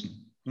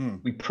season.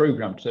 We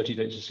programmed 30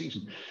 dates a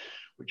season,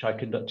 which I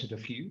conducted a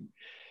few.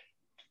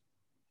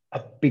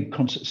 A big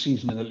concert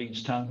season in the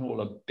Leeds Town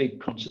Hall, a big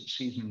concert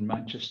season in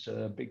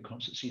Manchester, a big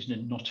concert season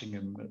in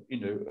Nottingham. You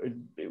know,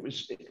 it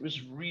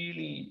was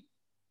really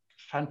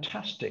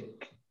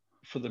fantastic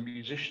for the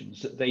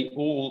musicians that they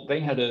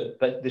had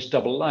this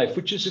double life,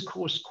 which is of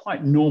course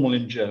quite normal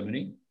in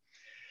Germany,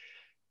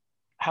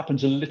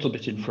 happens a little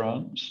bit in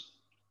France,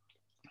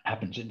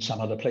 happens in some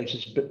other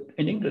places, but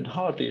in England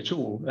hardly at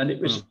all. And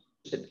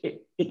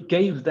it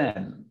gave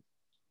them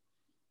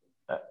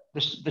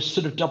this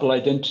sort of double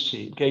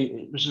identity.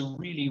 It was a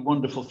really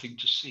wonderful thing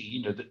to see,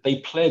 you know, that they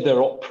played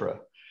their opera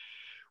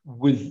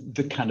with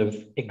the kind of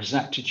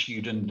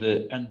exactitude and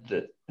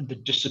the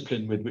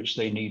discipline with which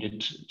they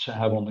needed to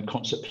have on the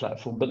concert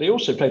platform. But they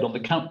also played on the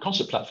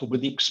concert platform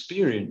with the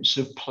experience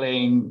of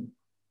playing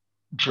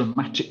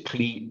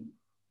dramatically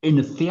in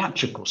a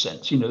theatrical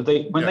sense. You know,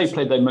 when they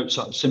played their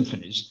Mozart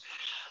symphonies,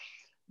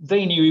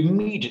 they knew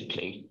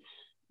immediately,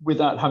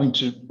 without having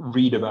to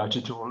read about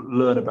it or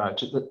learn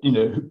about it, that, you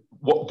know,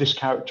 what this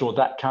character or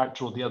that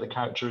character or the other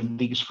character in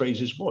these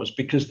phrases was,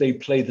 because they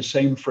play the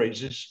same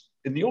phrases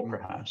in the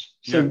opera house.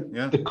 So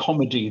the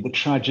comedy, the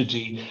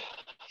tragedy,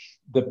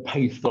 the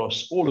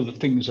pathos, all of the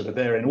things that are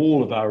there in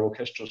all of our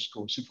orchestral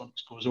scores, symphonic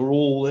scores, are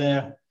all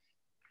there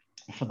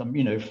for them,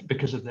 you know,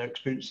 because of their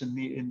experience in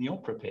the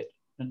opera pit.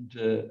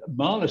 And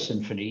Mahler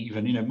Symphony,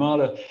 even, you know,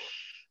 Mahler,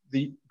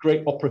 the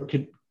great opera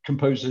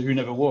composer who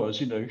never was,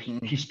 you know,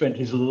 he spent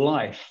his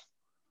life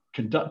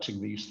conducting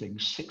these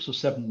things, six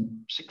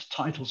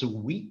titles a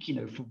week, you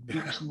know, for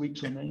weeks and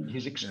weeks on end.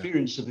 His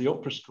experience of the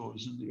opera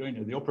scores and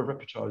the opera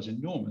repertoire is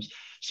enormous.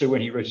 So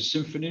when he wrote his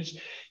symphonies,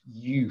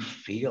 you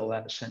feel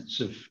that sense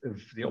of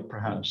the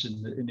opera house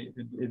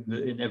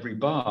in every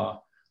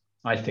bar,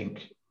 I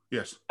think.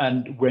 Yes.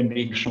 And when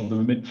the English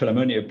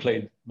Philharmonia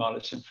played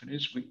Mahler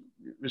symphonies, it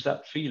was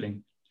that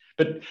feeling.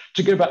 But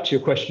to go back to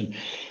your question,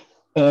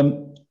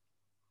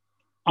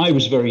 I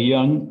was very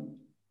young.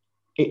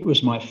 It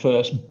was my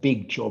first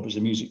big job as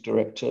a music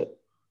director.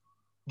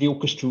 The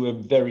orchestra were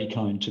very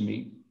kind to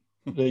me.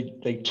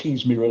 They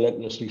teased me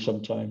relentlessly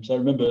sometimes. I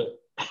remember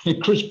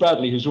Chris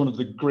Bradley, who's one of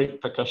the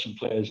great percussion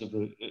players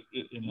in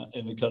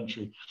the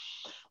country,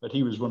 but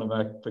he was one of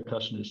our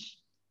percussionists.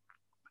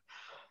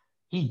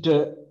 He'd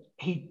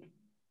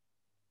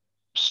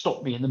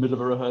stop me in the middle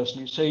of a rehearsal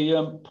and he'd say,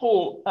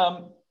 Paul,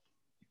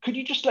 could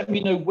you just let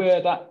me know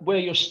where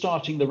you're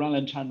starting the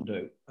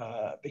rallentando?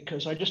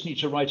 Because I just need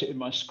to write it in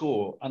my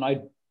score. And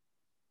I'd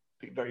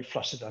be very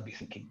flustered. I'd be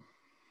thinking,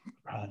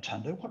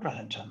 rallentando? What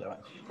rallentando?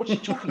 What's he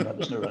talking about?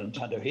 There's no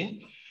rallentando here.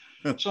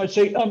 So I'd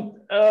say, I'm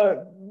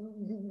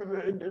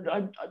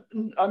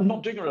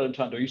not doing a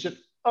rallentando. He said,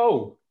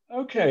 oh,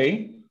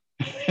 okay.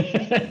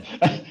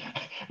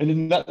 And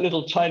in that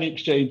little tiny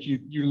exchange,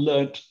 you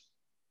learnt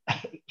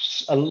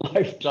a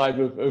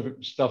lifetime of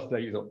stuff there.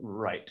 You thought,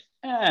 right,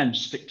 and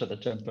stick to the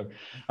tempo.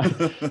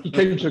 He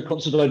came to a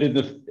concert I did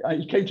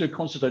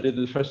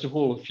in the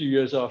Festival Hall a few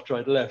years after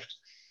I'd left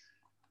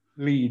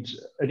Leeds,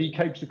 and he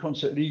came to the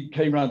concert and he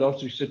came round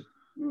after. He said,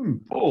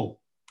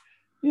 Paul,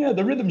 yeah,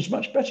 the rhythm's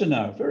much better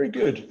now. Very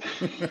good.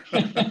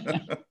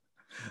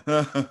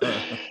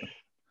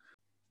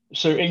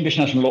 So English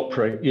National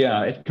Opera,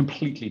 yeah, it's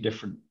completely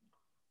different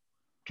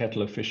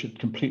kettle of fish, a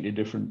completely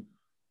different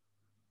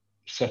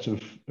set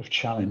of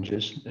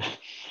challenges.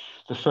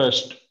 The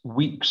first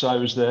weeks I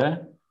was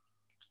there,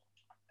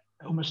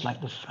 almost like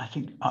I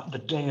think the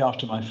day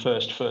after my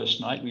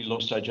first night, we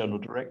lost our general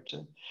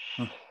director.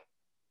 Huh.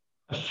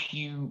 A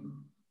few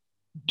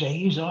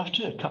days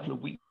after, a couple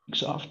of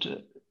weeks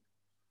after,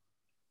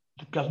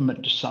 the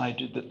government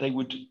decided that they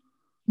would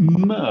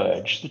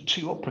merge the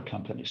two opera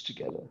companies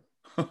together.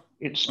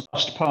 It's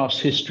past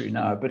history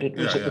now, but it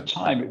was at the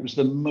time, it was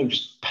the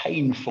most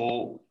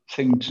painful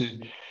thing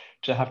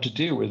to have to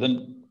deal with.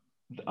 And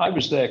I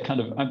was there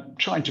I'm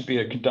trying to be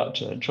a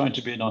conductor and trying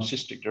to be an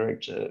artistic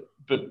director,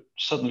 but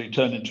suddenly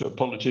turned into a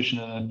politician.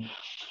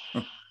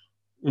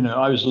 And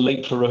I was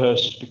late for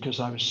rehearsals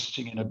because I was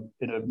sitting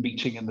in a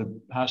meeting in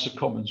the House of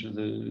Commons with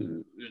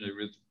the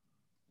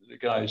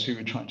guys who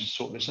were trying to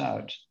sort this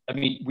out. I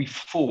mean, we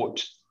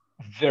fought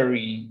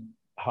very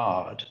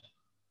hard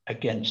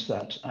against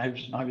that.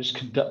 I was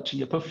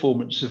conducting a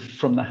performance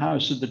from the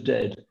House of the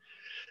Dead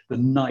the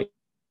night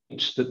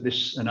that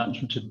this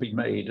announcement had been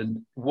made.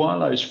 And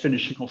while I was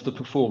finishing off the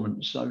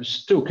performance, I was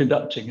still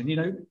conducting.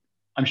 And,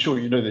 I'm sure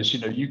you know this,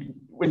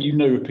 when you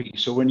know a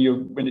piece or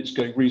when it's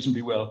going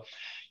reasonably well,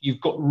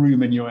 you've got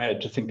room in your head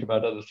to think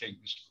about other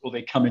things, or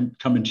they come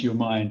into your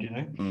mind,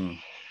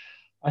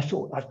 I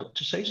thought, I've got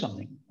to say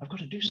something. I've got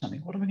to do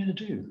something. What am I going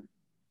to do?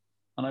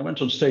 And I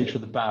went on stage for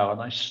the bow and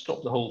I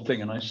stopped the whole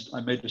thing and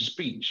I made a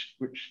speech,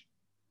 which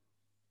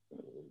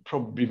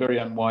probably very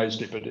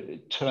unwisely, but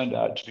it turned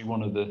out to be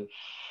one of the,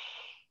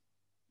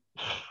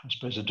 I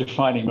suppose, a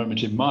defining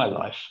moment in my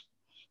life.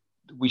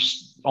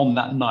 On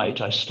that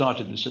night, I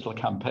started this little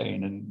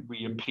campaign and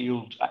we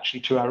appealed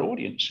actually to our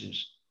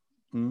audiences.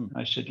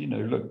 I said,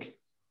 look,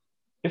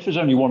 if there's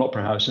only one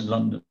opera house in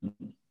London,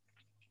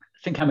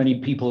 think how many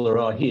people there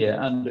are here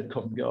and at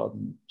Covent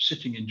Garden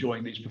sitting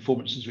enjoying these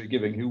performances we're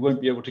giving who won't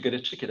be able to get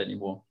a ticket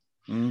anymore.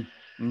 And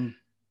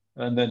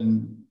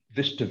then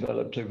this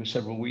developed over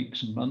several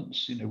weeks and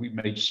months. We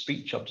made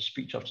speech after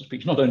speech after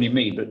speech. Not only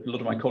me, but a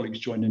lot of my colleagues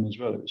joined in as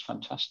well. It was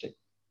fantastic.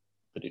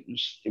 But it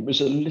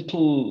was a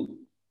little,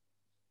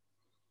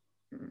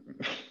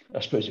 I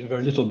suppose, a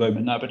very little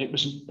moment now, but it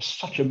was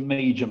such a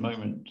major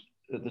moment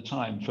at the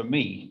time for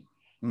me.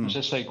 As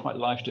I say, quite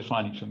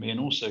life-defining for me. And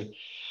also,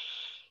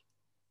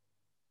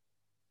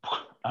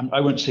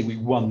 I won't say we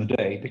won the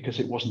day because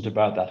it wasn't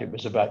about that. It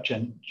was about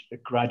a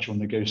gradual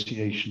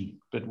negotiation,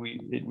 but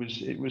it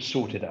was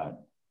sorted out.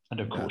 And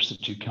of course, the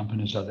two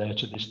companies are there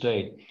to this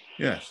day.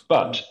 Yes.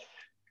 But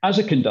as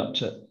a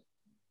conductor,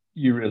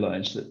 you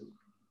realize that,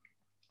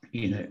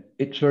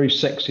 it's very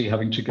sexy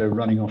having to go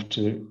running off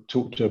to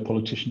talk to a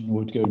politician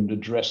or to go and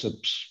address a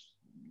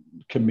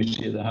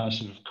committee at the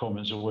House of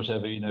Commons or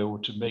whatever, or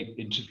to make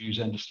interviews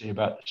endlessly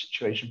about the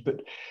situation.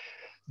 But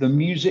the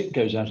music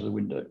goes out of the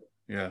window.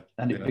 Yeah.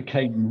 And it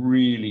became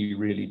really,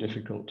 really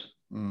difficult.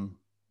 And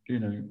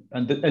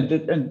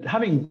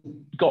having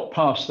got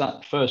past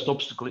that first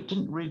obstacle, it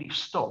didn't really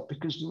stop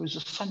because there was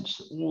a sense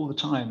that all the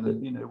time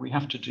that, we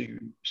have to do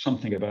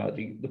something about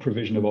the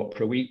provision of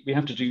opera. We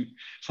have to do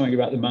something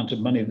about the amount of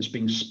money that's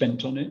being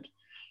spent on it.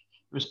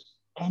 It was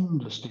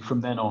endlessly from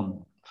then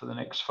on for the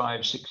next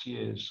 5-6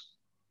 years,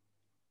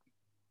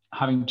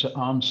 having to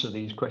answer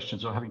these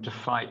questions or having to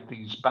fight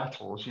these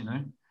battles,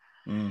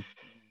 And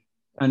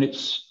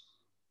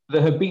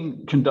there have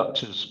been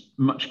conductors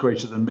much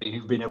greater than me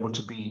who've been able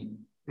to be,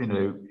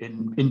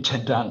 in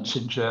intendants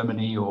in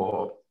Germany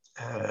or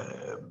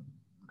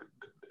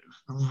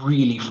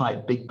really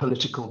fight big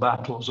political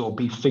battles or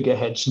be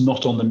figureheads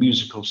not on the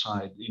musical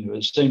side,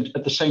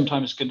 at the same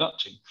time as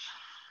conducting.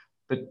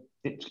 But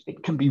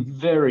it can be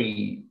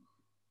very,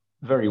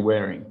 very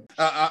wearing.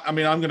 I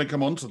mean, I'm going to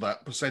come on to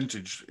that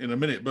percentage in a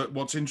minute, but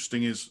what's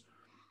interesting is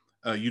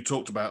you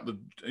talked about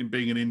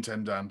being an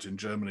intendant in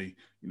Germany.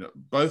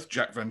 Both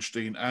Jack Van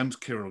Steen and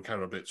Kirill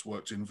Karabits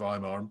worked in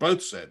Weimar, and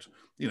both said,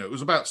 it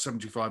was about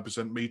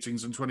 75%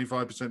 meetings and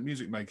 25%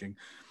 music making,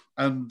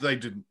 and they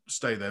didn't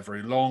stay there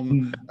very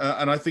long.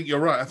 And I think you're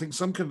right. I think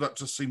some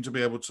conductors seem to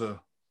be able to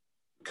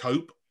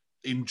cope,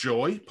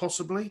 enjoy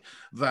possibly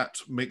that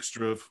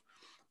mixture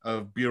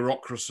of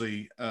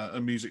bureaucracy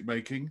and music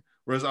making.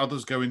 Whereas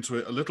others go into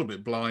it a little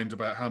bit blind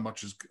about how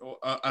much is,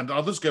 and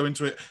others go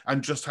into it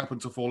and just happen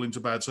to fall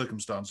into bad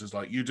circumstances,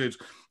 like you did.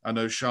 I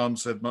know Sian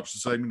said much the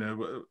same,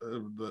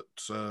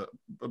 that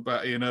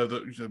about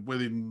that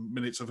within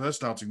minutes of her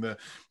starting there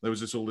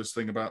was this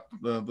thing about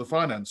the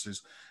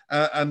finances,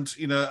 and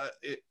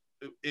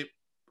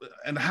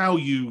and how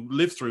you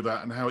live through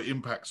that and how it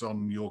impacts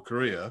on your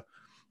career.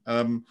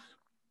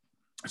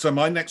 So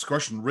my next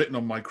question, written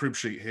on my crib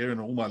sheet here,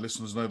 and all my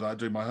listeners know that I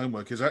do my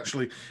homework, is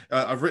actually,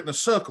 I've written a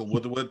circle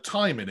with the word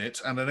time in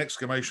it and an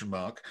exclamation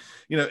mark.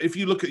 If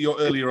you look at your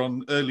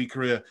early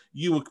career,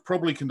 you were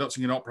probably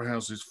conducting in opera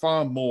houses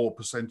far more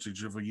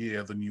percentage of a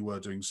year than you were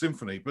doing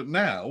symphony. But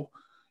now,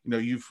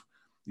 you've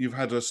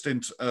had a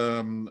stint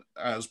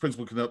as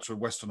principal conductor of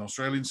Western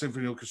Australian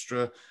Symphony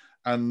Orchestra,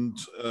 and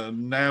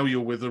now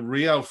you're with the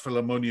Real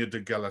Filarmonia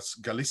de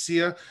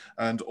Galicia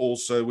and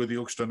also with the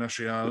Orchestra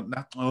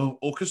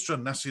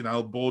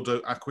Nacional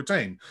Bordeaux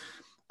Aquitaine.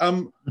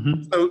 So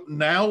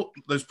now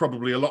there's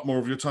probably a lot more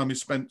of your time is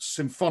spent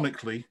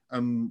symphonically,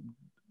 and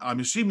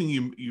I'm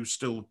assuming you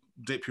still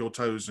dip your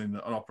toes in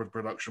an opera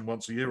production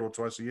once a year or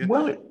twice a year?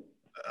 Well,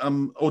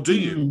 or do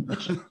you?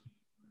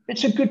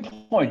 It's a good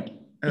point.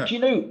 Yeah. But you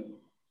know,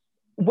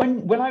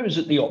 when I was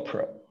at the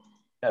opera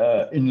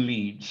in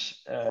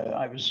Leeds,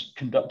 I was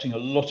conducting a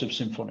lot of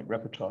symphonic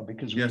repertoire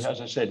because we,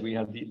 as I said, we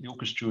had the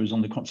orchestra was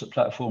on the concert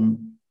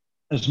platform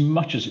as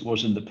much as it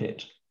was in the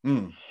pit.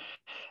 Mm.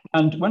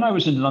 And when I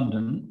was in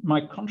London,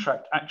 my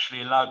contract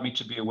actually allowed me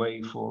to be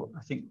away for,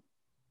 I think,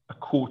 a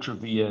quarter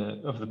of the year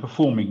of the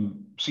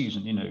performing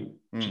season, you know,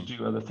 to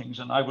do other things.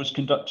 And I was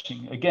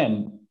conducting,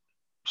 again,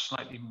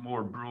 slightly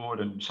more abroad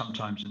and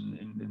sometimes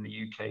in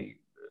the UK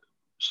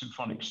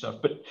symphonic stuff.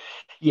 But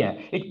yeah,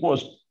 it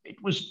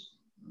was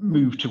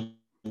moved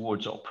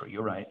towards opera,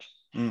 you're right.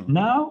 Mm.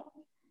 Now,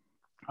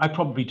 I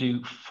probably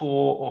do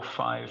 4 or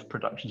 5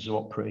 productions of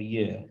opera a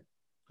year.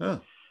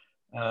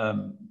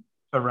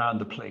 Around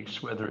the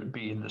place, whether it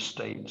be in the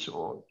States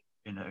or,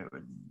 you know,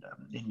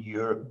 in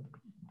Europe,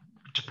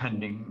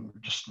 depending.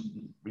 Just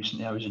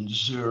recently I was in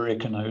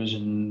Zurich and I was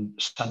in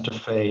Santa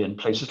Fe and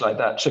places like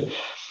that. So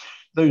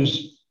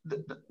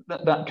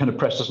that kind of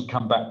press doesn't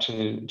come back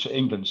to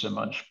England so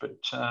much, but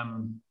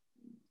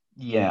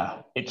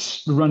yeah,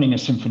 it's running a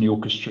symphony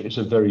orchestra is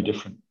a very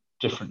different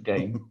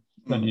game.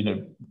 And, you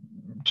know,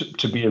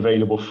 to be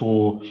available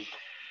for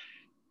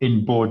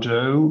in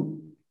Bordeaux,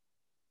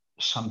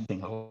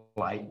 something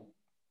like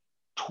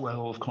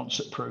 12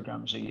 concert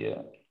programs a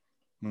year,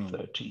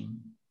 13.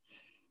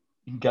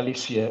 In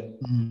Galicia,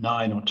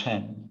 9 or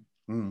 10.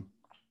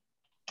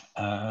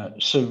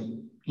 So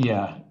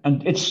yeah,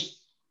 and it's,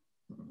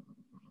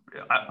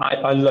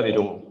 I love it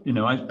all. You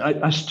know, I'm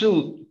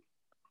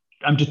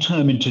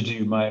determined to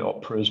do my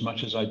opera as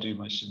much as I do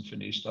my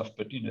symphony stuff.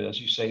 But, you know,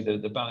 as you say,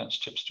 the balance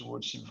tips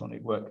towards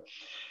symphonic work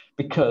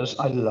because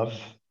I love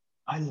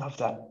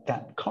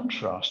that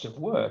contrast of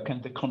work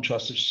and the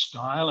contrast of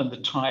style and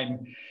the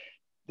time,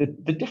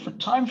 the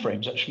different time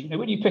frames. Actually, you know,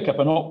 when you pick up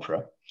an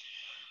opera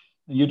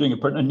and you're doing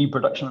a new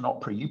production of an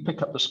opera, you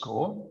pick up the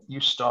score,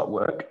 you start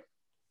work,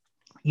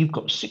 you've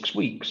got 6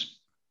 weeks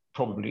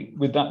probably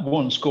with that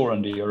one score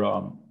under your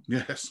arm.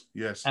 Yes.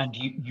 And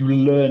you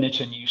learn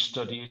it and you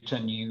study it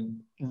and you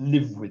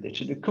live with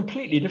it in a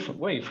completely different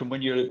way from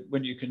when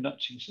you're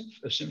conducting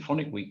a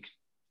symphonic week.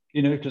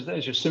 You know, because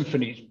there's your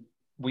symphony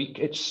week.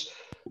 It's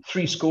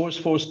 3 scores,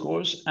 4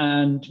 scores,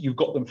 and you've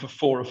got them for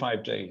 4 or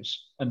 5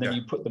 days, and then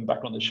you put them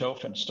back on the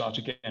shelf and start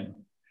again.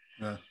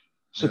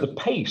 So the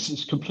pace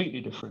is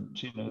completely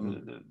different. You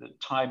know, the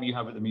time you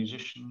have with the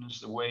musicians,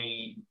 the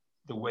way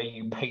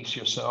you pace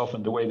yourself,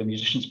 and the way the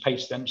musicians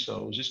pace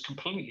themselves is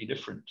completely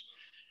different.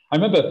 I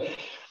remember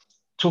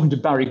talking to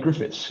Barry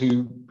Griffiths,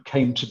 who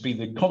came to be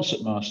the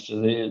concertmaster,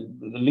 the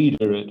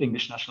leader at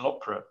English National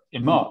Opera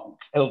in Mark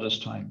Elder's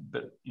time.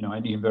 But, you know, I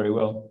knew him very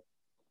well.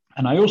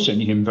 And I also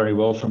knew him very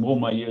well from all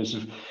my years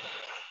of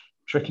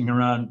trekking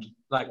around,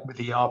 like with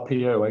the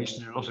RPO. I used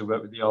to do a lot of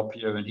work with the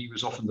RPO, and he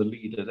was often the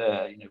leader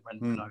there, you know,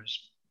 when I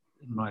was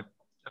in my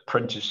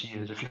apprentice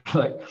years, if you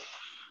like.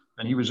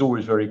 And he was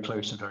always very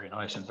close and very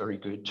nice and very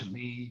good to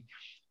me.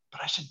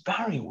 But I said,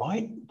 Barry,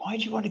 why do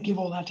you want to give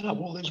all that up,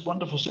 all those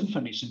wonderful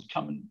symphonies, and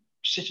come and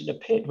sit in a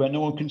pit where no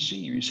one can see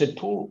you? He said,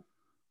 Paul,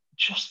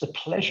 just the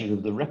pleasure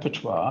of the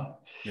repertoire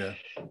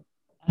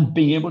and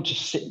being able to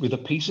sit with a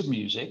piece of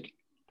music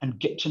and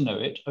get to know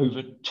it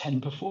over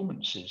 10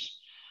 performances,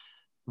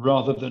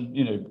 rather than,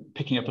 you know,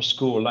 picking up a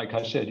score, like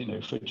I said, you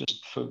know,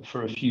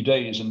 for a few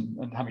days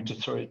and having to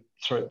throw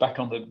it back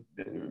on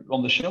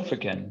the shelf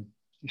again.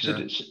 He said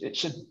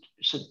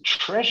it's a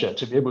treasure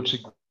to be able to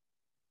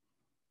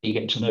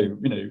get to know,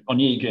 you know,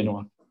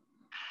 Onegin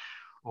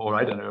or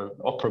I don't know,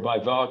 opera by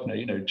Wagner,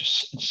 you know,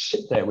 just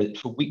sit there with it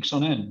for weeks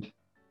on end.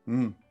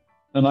 And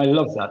I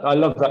love that. I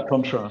love that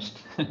contrast.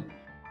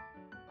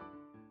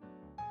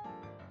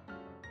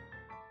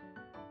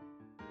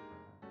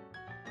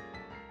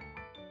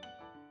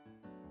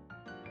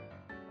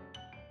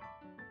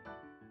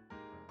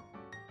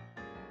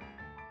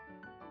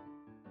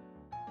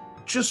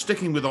 Just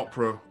sticking with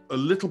opera a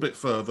little bit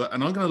further,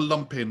 and I'm going to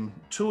lump in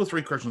 2 or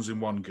 3 questions in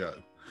one go.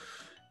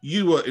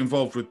 You were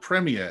involved with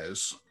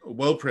premieres,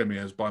 world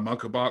premieres by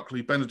Michael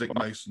Barclay, Benedict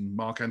Mason,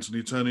 Mark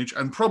Anthony Turnage,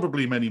 and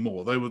probably many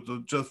more. They were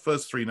the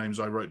first 3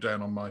 names I wrote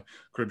down on my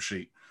crib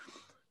sheet.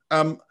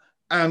 And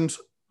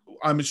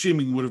I'm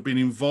assuming you would have been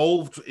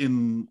involved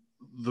in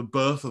the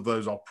birth of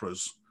those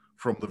operas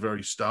from the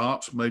very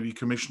start, maybe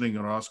commissioning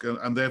or asking,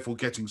 and therefore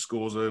getting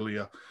scores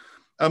earlier.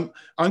 I'm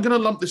going to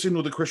lump this in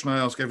with a question I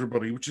ask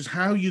everybody, which is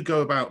how you go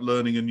about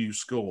learning a new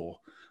score.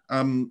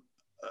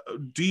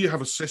 Do you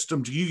have a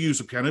system? Do you use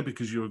a piano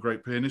because you're a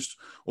great pianist,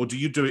 or do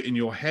you do it in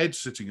your head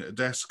sitting at a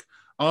desk?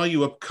 Are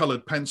you a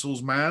coloured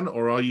pencils man,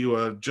 or are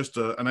you just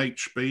an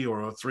HB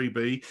or a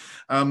 3B?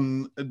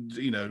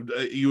 You know,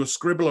 are you a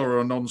scribbler or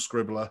a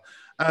non-scribbler?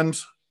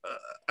 And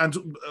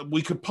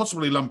we could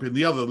possibly lump in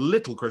the other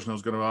little question I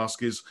was going to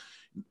ask is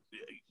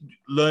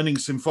learning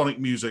symphonic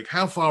music.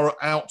 How far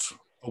out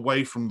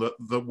away from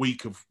the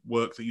week of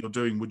work that you're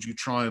doing would you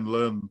try and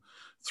learn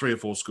 3 or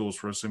 4 scores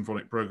for a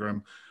symphonic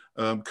program?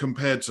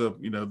 compared to,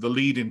 the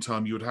lead-in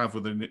time you would have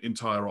with an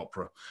entire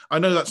opera? I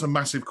know that's a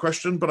massive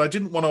question, but I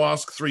didn't want to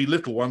ask three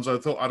little ones. I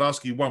thought I'd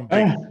ask you one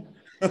big.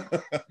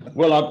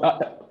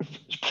 Well,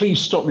 please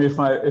stop me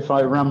if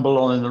I ramble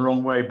on in the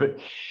wrong way, but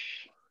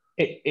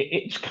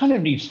it kind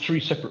of needs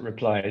three separate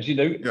replies.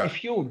 Yeah.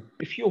 If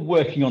you're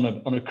working on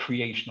a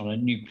creation, on a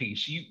new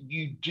piece,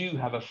 you do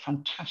have a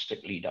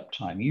fantastic lead up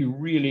time. You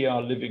really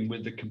are living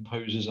with the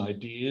composer's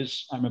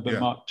ideas. I remember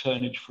Mark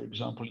Turnage, for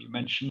example, you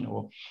mentioned,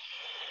 or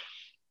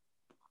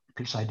a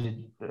piece I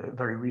did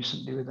very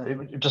recently with that.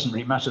 It doesn't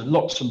really matter.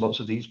 Lots and lots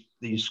of these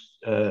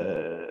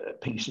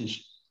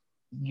pieces.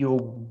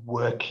 You're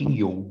working,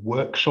 you're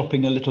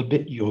workshopping a little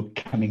bit, you're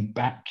coming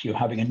back, you're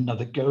having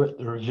another go at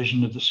the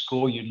revision of the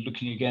score, you're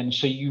looking again.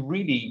 So you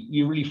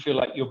really feel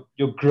like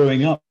you're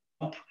growing up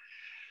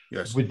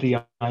with the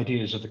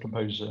ideas of the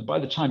composer. And by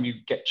the time you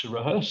get to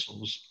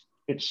rehearsals,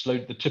 it's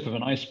like the tip of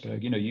an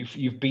iceberg.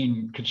 You've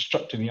been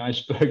constructing the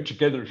iceberg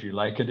together, if you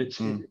like, and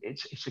it's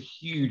a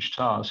huge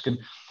task. And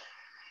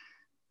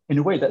in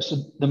a way, that's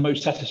the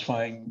most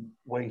satisfying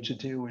way to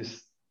deal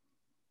with,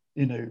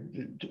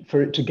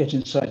 for it to get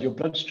inside your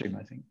bloodstream,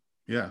 I think.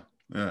 Yeah.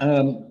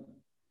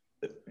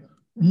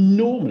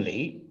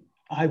 Normally,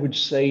 I would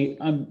say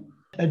I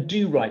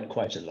do write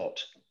quite a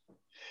lot,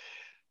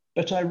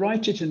 but I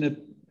write it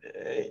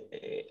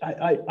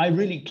I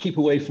really keep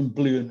away from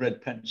blue and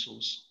red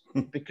pencils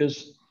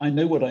because I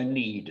know what I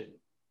need.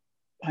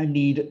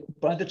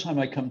 By the time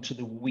I come to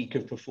the week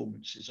of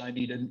performances, I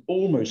need an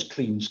almost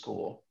clean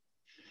score.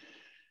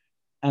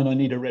 And I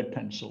need a red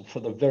pencil for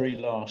the very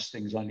last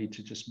things. I need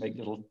to just make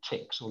little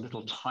ticks or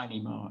little tiny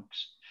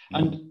marks.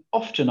 And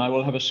often I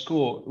will have a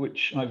score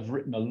which I've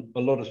written a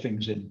lot of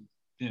things in,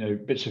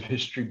 bits of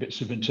history, bits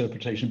of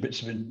interpretation,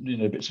 bits of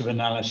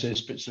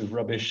analysis, bits of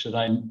rubbish that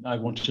I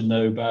want to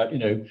know about.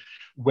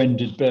 When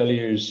did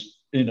Berlioz,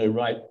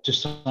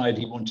 decide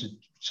he wanted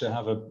to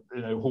have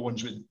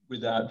horns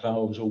without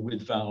valves or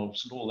with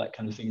valves, and all that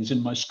kind of thing is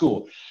in my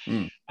score.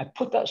 I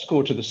put that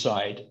score to the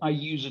side. I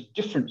use a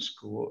different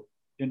score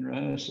in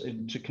rehearsal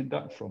to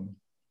conduct from,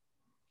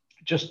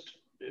 just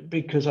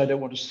because I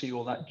don't want to see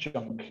all that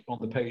junk on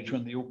the page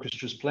when the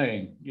orchestra's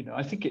playing.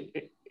 I think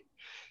if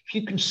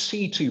you can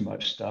see too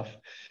much stuff,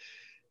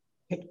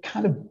 it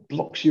kind of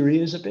blocks your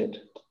ears a bit.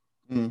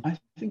 I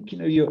think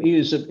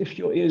if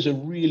your ears are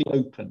really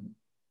open,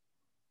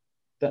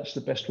 that's the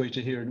best way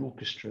to hear an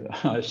orchestra.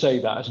 I say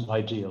that as an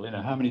ideal.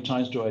 How many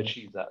times do I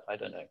achieve that? I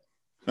don't know.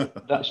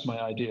 That's my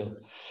ideal.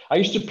 I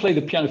used to play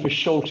the piano for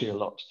Schulte a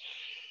lot.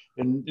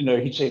 And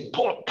he'd say,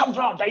 "Paul, come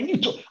round. I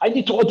need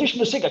to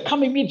audition a singer.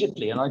 Come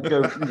immediately." And I'd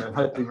go,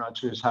 hoping round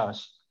to his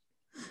house,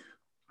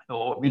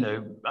 or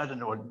I don't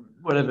know,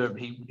 whatever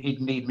he'd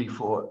need me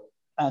for.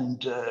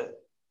 And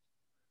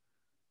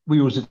we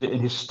always did it in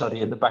his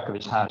study at the back of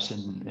his house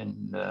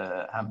in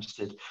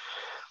Hampstead.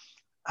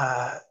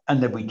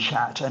 And then we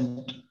chat,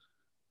 and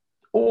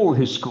all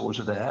his scores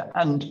are there.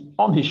 And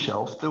on his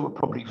shelf, there were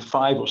probably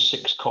 5 or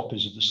 6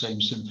 copies of the same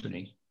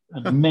symphony.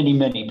 And many,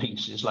 many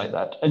pieces like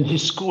that. And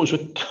his scores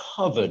were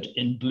covered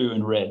in blue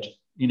and red.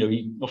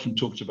 He often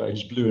talked about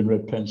his blue and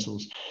red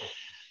pencils.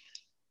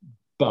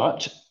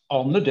 But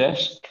on the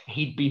desk,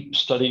 he'd be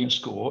studying a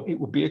score. It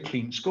would be a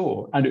clean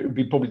score. And it would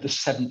be probably the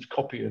 7th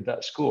copy of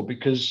that score,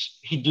 because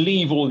he'd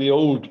leave all the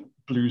old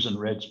blues and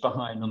reds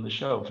behind on the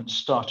shelf and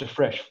start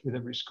afresh with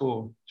every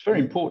score. It's a very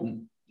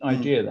important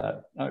idea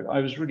that. I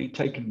was really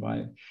taken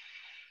by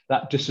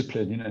that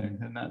discipline,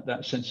 and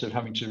that sense of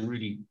having to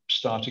really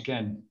start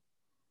again.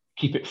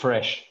 Keep it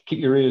fresh, keep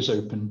your ears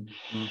open.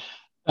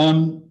 I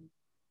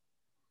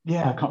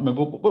can't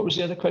remember. What was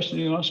the other question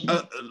you asked me?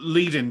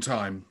 Lead-in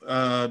time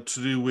to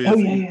do with... I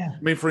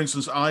mean, for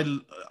instance, I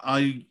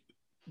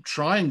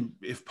try and,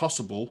 if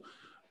possible,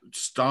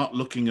 start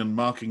looking and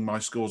marking my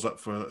scores up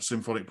for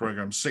symphonic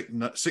programs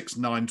 6,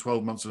 9,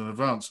 12 months in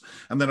advance.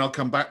 And then I'll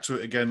come back to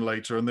it again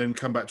later and then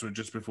come back to it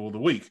just before the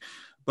week.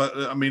 But,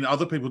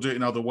 other people do it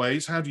in other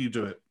ways. How do you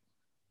do it?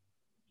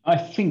 I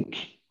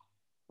think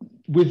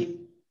with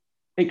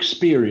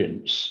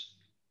experience,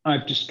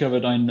 I've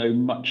discovered I know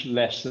much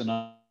less than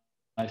I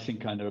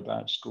think I know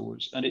about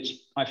scores, and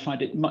I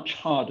find it much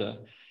harder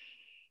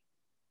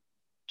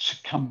to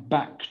come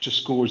back to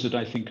scores that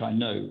I think I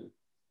know,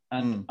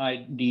 and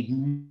I need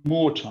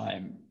more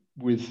time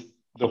with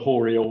the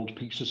hoary old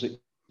pieces that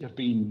have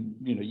been,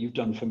 you've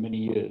done for many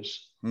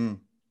years.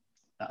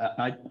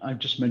 I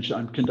just mentioned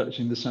I'm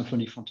conducting the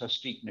Symphonie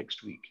Fantastique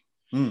next week.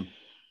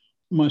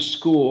 My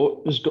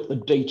score has got the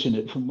date in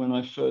it from when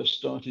I first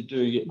started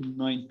doing it in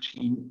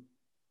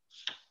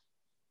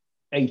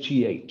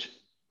 1988.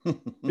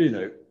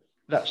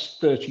 That's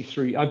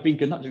 33. I've been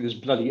conducting this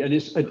bloody, and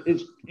it's I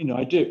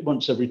do it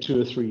once every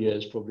 2 or 3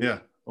 years probably,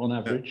 on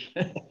average.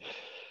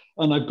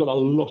 And I've got a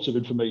lot of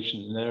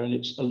information in there, and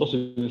it's a lot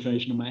of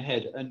information in my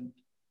head, and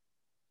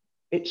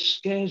it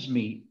scares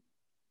me,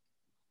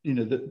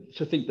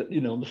 to think that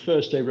on the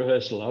first day of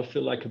rehearsal I'll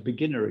feel like a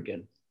beginner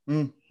again.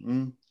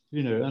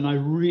 And I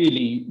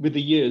really, with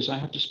the years, I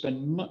have to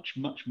spend much,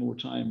 much more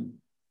time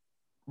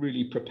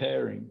really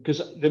preparing,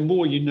 because the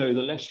more you know,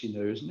 the less you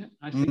know, isn't it?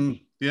 I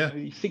think. Yeah.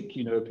 You think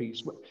you know a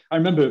piece. I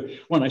remember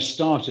when I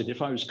started,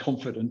 if I was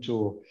confident,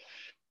 or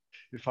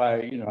if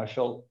I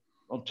felt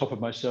on top of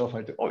myself,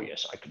 I'd, oh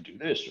yes, I can do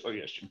this. Oh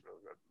yes,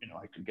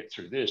 I can get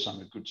through this.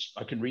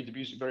 I can read the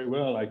music very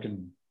well. I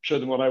can show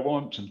them what I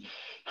want. And,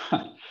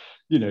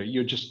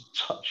 you're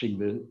just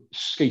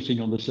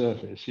skating on the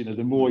surface.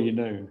 The more you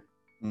know,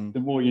 the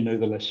more you know,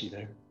 the less you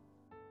know.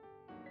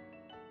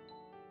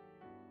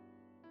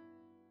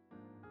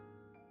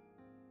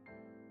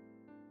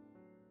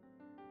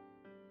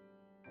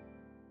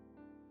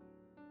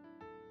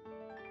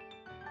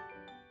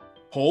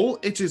 Paul,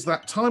 it is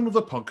that time of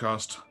the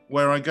podcast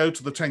where I go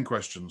to the 10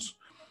 questions.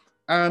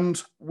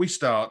 And we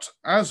start,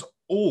 as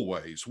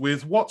always,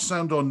 with what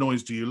sound or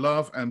noise do you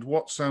love and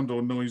what sound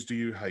or noise do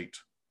you hate?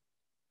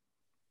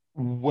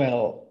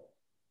 Well,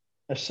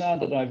 a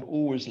sound that I've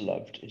always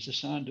loved is the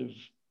sound of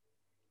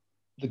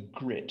the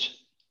grit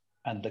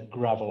and the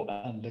gravel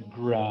and the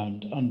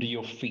ground under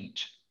your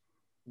feet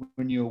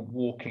when you're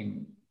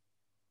walking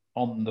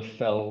on the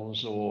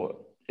fells or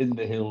in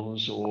the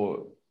hills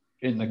or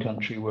in the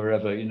country,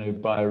 wherever,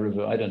 by a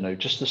river. I don't know,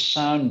 just the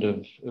sound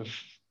of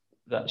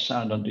that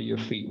sound under your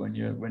feet when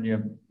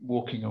you're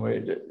walking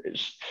away.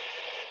 It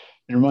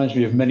reminds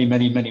me of many,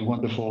 many, many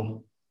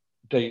wonderful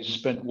days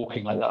spent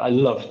walking like that. I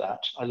love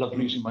that. I love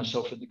losing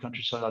myself in the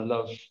countryside. I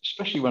love,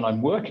 especially when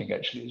I'm working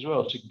actually as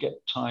well, to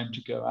get time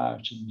to go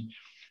out and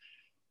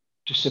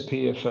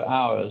disappear for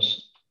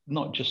hours,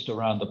 not just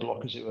around the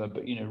block as it were,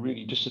 but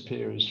really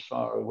disappear as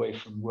far away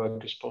from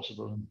work as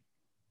possible and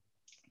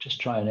just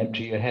try and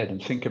empty your head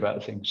and think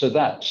about things. So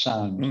that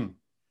sound,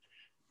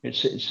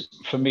 it's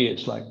for me,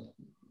 it's like,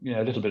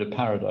 a little bit of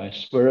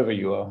paradise wherever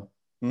you are.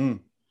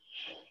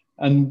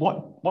 And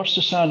what's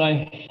the sound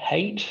I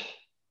hate?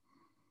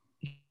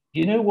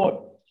 You know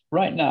what?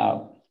 Right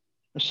now,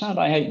 the sound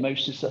I hate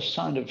most is the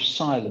sound of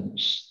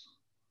silence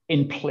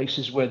in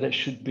places where there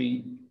should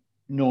be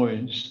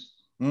noise.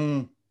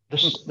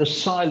 The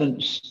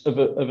silence of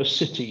a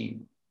city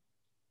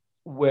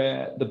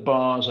where the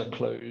bars are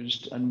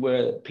closed and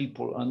where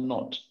people are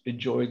not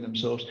enjoying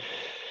themselves.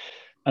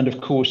 And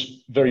of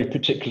course, very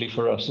particularly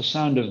for us, the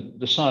sound of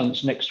the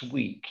silence next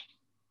week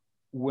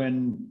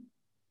when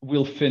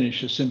we'll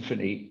finish a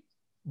symphony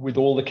with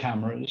all the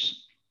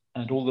cameras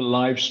and all the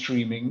live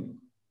streaming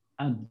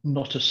and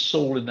not a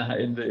soul in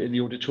the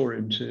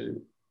auditorium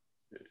to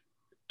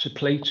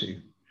play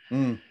to.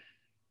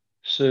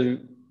 So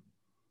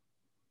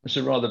it's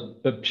a rather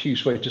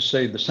obtuse way to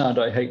say the sound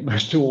I hate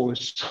most of all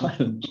is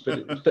silence,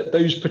 but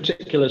those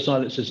particular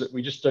silences that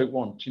we just don't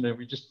want,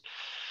 we just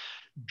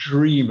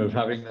dream of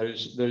having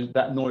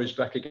that noise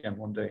back again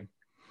one day.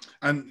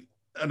 And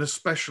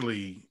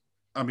especially,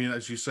 I mean,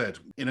 as you said,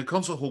 in a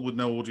concert hall with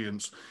no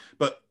audience,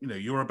 but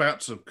you're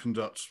about to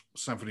conduct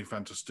Symphonie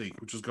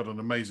Fantastique, which has got an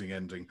amazing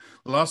ending.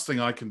 The last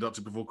thing I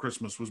conducted before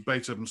Christmas was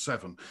Beethoven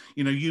 7.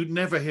 You'd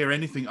never hear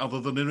anything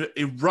other than an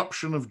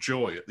eruption of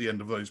joy at the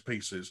end of those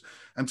pieces,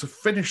 and to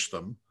finish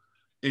them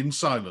in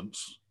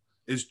silence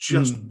is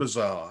just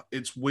bizarre.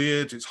 It's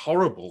weird. It's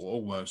horrible,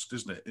 almost,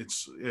 isn't it?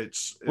 It's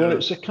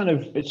a kind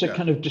of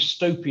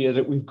dystopia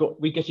that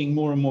we're getting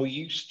more and more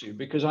used to,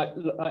 because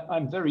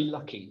I'm very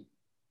lucky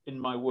in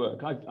my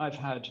work. I've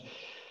had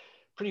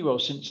pretty well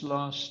since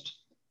last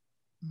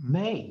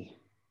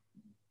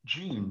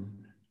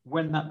June,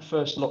 when that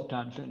first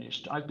lockdown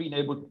finished, I've been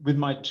able, with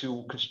my two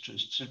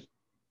orchestras,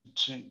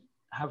 to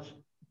have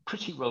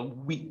pretty well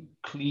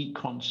weekly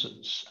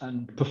concerts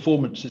and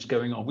performances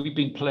going on. We've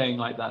been playing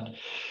like that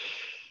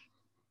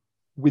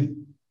with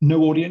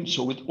no audience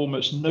or with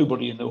almost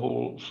nobody in the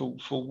hall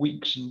for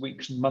weeks and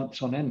weeks and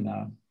months on end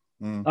now.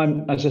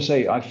 As I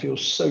say, I feel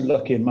so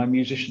lucky, and my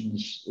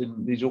musicians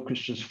in these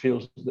orchestras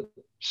feel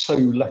so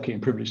lucky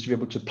and privileged to be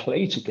able to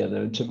play together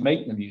and to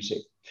make the music.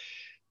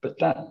 But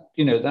that,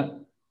 that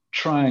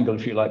triangle,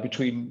 if you like,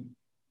 between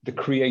the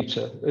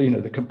creator,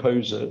 the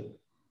composer,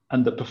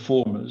 and the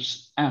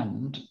performers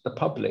and the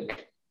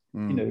public,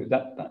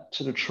 that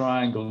sort of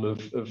triangle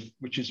of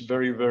which is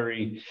very,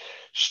 very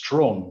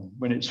strong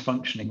when it's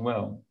functioning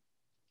well.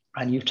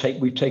 And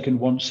we've taken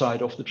one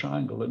side off the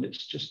triangle, and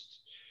it's just,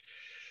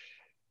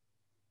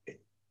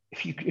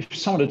 if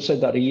someone had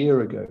said that a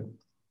year ago,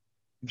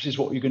 this is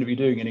what you're going to be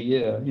doing in a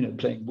year,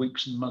 playing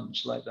weeks and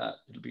months like that,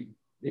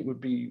 it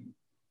would be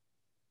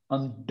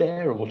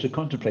unbearable to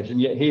contemplate.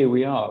 And yet here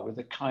we are with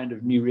a kind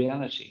of new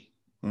reality.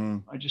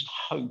 I just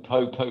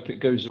hope it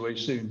goes away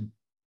soon.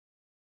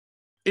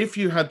 If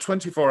you had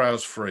 24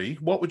 hours free,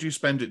 what would you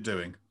spend it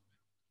doing?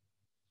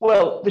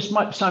 Well, this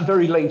might sound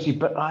very lazy,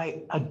 but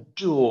I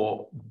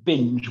adore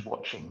binge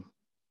watching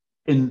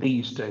in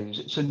these days.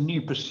 It's a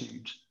new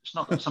pursuit. It's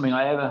not something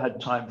I ever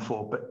had time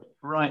for, but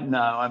right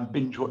now I'm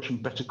binge watching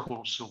Better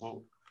Call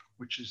Saul,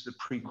 which is the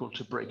prequel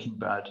to Breaking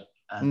Bad,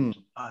 and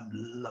I'm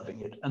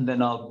loving it. And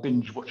then I'll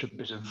binge watch a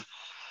bit of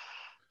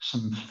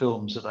some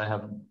films that I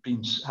haven't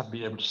been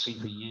able to see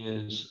for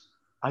years.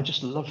 I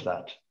just love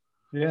that.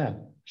 Yeah.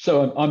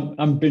 So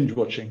I'm binge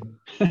watching.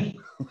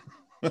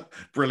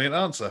 Brilliant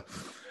answer.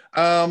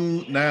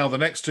 Now the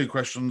next two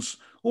questions.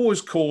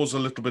 always cause a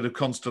little bit of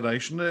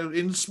consternation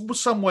in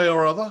some way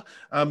or other.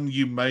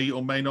 You may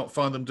or may not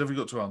find them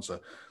difficult to answer.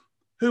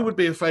 Who would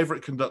be a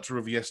favourite conductor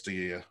of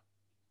yesteryear?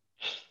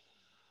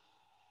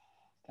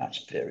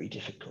 That's very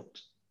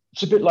difficult.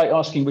 It's a bit like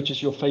asking which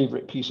is your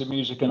favourite piece of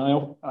music, and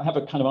I have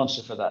a kind of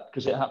answer for that,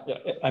 because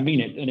I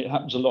mean it, and it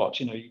happens a lot.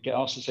 You know, you get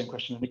asked the same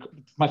question. And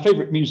my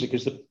favourite music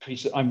is the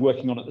piece that I'm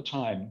working on at the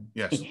time.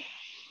 Yes.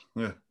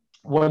 Yeah.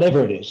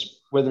 Whatever it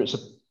is, whether it's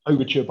an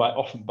overture by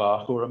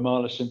Offenbach or a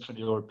Mahler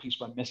symphony or a piece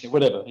by Messiaen,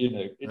 whatever, you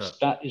know,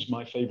 that is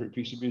my favourite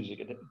piece of music,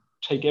 and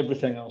take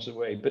everything else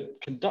away.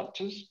 But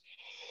conductors,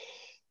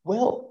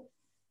 well,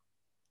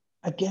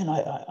 again,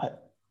 I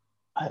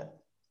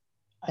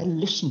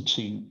listen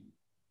to.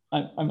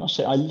 I must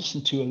say, I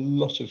listen to a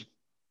lot of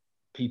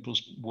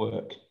people's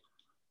work,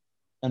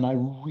 and I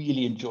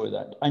really enjoy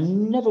that. I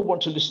never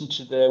want to listen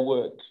to their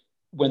work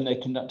when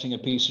they're conducting a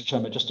piece which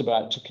I'm just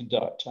about to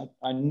conduct.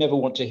 I never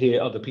want to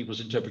hear other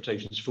people's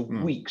interpretations for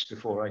weeks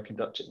before I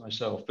conduct it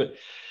myself. But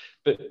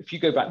if you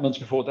go back months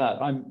before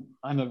that,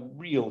 I'm a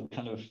real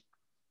kind of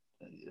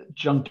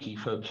junkie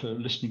for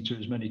listening to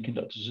as many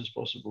conductors as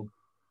possible.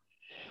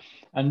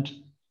 And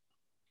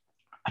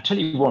I tell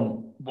you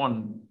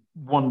one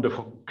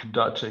wonderful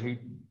conductor who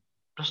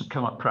doesn't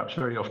come up perhaps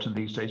very often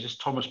these days is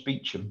Thomas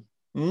Beecham.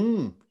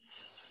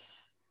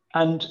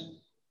 And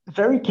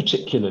very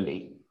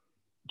particularly,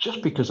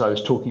 just because I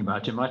was talking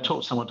about him, I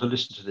taught someone to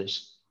listen to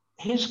this.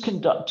 His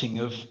conducting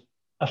of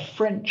a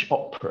French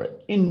opera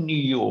in New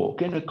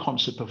York in a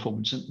concert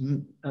performance,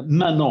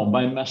 Manon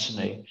by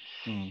Massenet.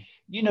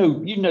 You know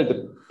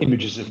the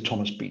images of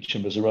Thomas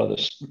Beecham as a rather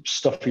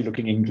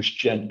stuffy-looking English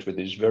gent with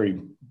his very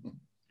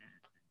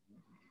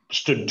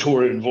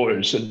stentorian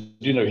voice and,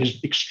 you know,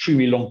 his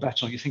extremely long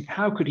baton. You think,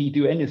 how could he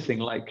do anything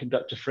like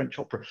conduct a French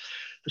opera?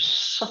 The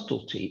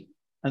subtlety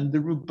and the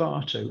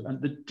rubato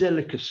and the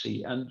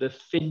delicacy and the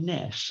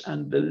finesse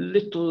and the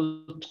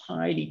little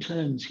tiny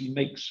turns he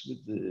makes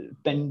with the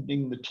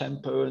bending the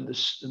tempo and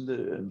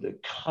the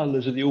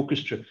colors of the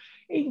orchestra,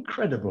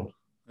 incredible.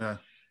 Yeah.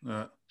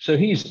 So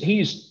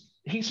he's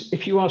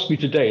if you ask me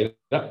today,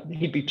 that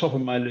he'd be top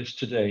of my list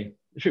today.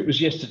 If it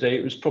was yesterday,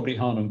 it was probably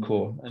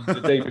Harnoncourt, and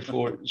the day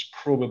before it was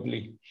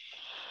probably,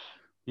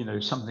 you know,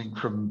 something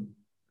from.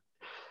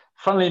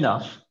 Funnily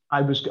enough,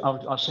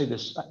 I'll say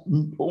this: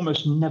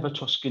 almost never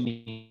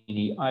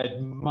Toscanini. I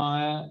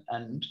admire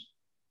and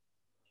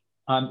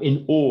I'm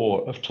in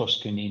awe of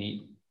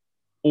Toscanini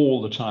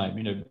all the time.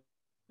 You know,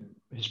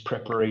 his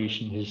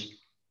preparation, his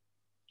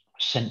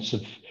sense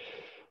of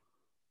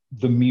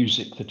the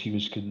music that he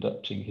was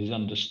conducting, his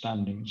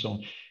understanding, and so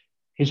on.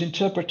 His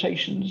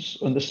interpretations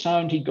and the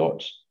sound he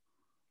got,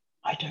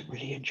 I don't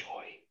really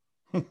enjoy.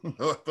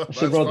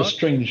 It's a rather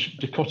strange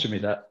dichotomy,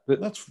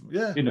 but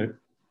you know,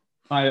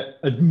 I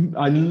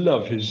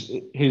love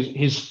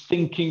his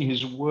thinking,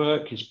 his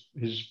work, his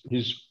you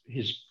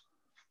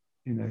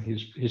know,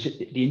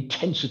 the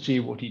intensity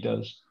of what he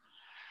does.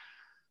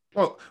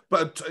 Well,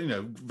 but you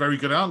know, very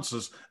good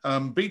answers.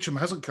 Beecham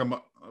hasn't come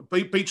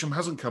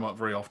up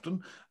very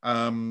often,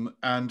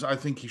 and I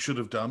think he should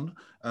have done.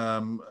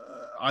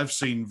 I've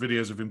seen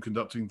videos of him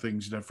conducting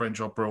things, you know,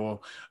 French opera or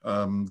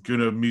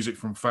Gounod music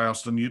from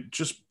Faust, and you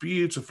just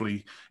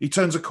beautifully. He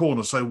turns a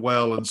corner so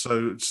well, and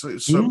so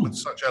with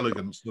such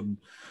elegance.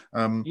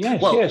 And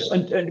yes,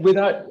 and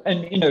without,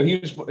 and you know, he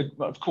was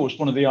of course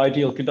one of the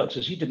ideal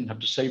conductors. He didn't have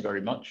to say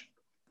very much.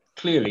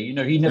 Clearly, you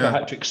know, he never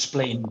had to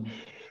explain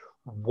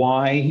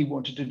why he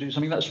wanted to do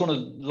something. That's one of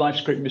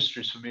life's great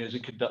mysteries for me as a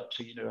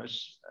conductor. You know,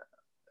 as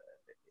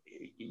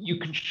you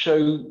can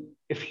show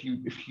if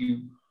you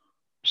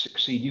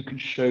succeed, you can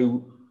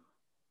show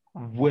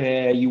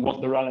where you want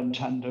the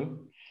rallentando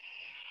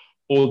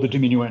or the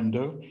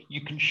diminuendo.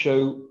 You can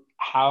show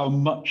how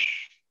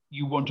much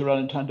you want a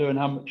rallentando and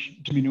how much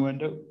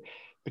diminuendo,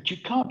 but you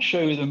can't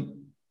show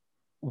them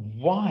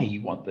why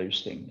you want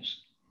those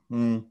things.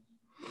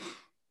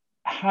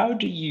 How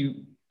do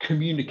you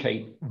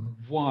communicate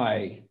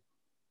why?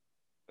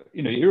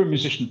 You know, you're a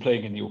musician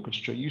playing in the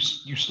orchestra, you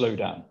slow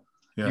down,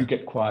 you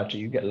get quieter,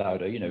 you get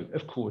louder. You know,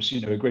 of course,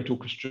 you know, a great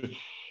orchestra,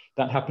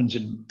 that happens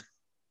in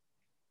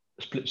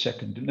a split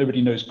second, and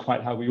nobody knows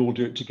quite how we all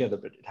do it together,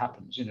 but it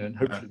happens, you know, and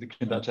hopefully the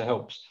conductor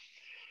helps.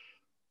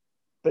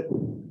 But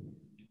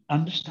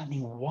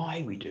understanding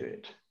why we do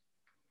it,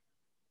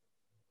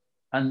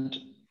 and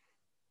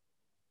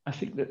I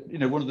think that, you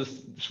know,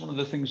 it's one of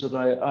the things that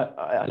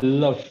I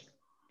love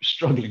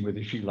struggling with,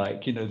 if you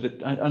like, you know,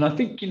 that, and I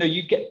think, you know,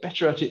 you get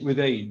better at it with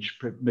age,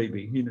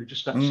 maybe, you know,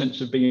 just that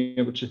sense of being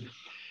able to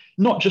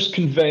not just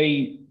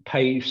convey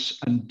pace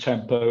and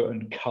tempo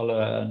and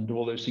color and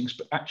all those things,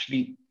 but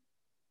actually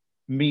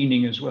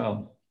meaning as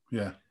well.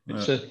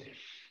 It's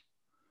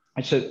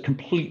a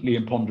completely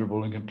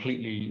imponderable and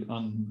completely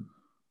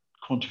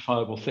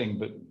unquantifiable thing,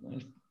 but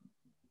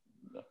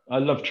I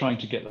love trying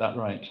to get that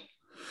right.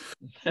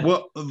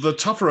 Well, the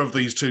tougher of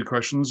these two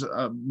questions,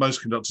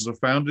 most conductors have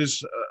found,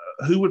 is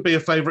who would be a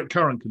favourite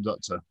current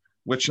conductor?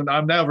 Which, and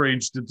I'm now very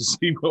interested to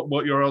see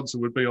what your answer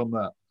would be on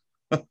that.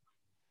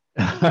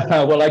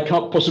 Well, I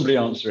can't possibly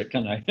answer it,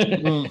 can I?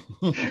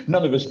 Mm.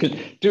 None of us can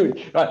do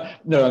it. Right.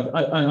 No,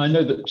 I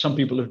know that some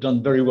people have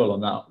done very well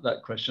on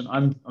that question.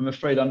 I'm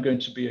afraid I'm going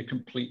to be a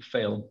complete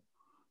fail.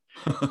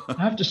 I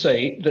have to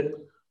say that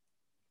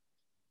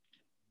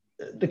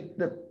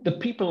the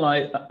people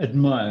I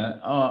admire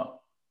are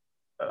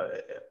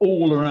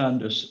all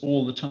around us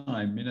all the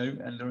time,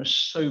 and there are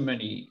so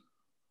many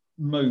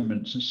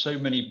moments and so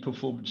many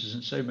performances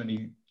and so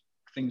many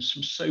things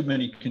from so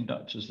many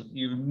conductors that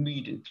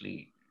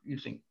you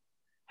think,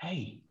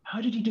 hey, how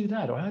did he do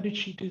that? Or how did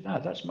she do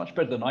that? That's much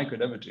better than I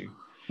could ever do.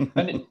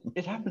 And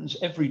it happens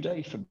every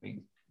day for me.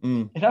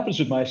 It happens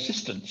with my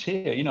assistants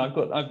here.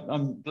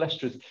 I'm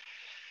blessed with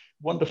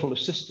wonderful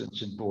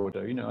assistants in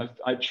Bordeaux.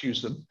 I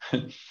choose them.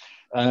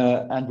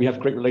 And we have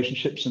great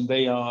relationships, and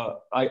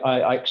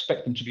I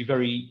expect them to be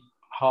very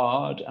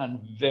hard and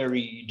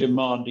very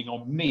demanding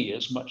on me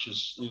as much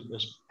as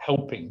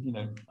helping,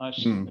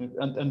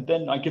 and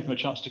then I give them a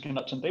chance to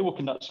conduct, and they will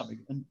conduct something,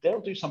 and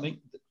they'll do something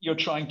that you're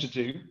trying to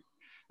do,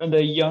 and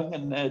they're young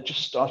and they're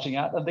just starting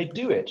out, and they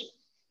do it,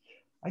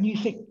 and you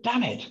think,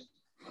 damn it,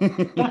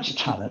 that's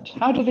talent.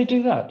 How do they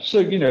do that? So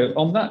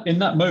in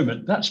that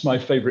moment, that's my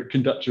favorite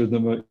conductor of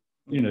the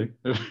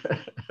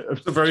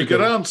It's a very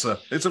good answer.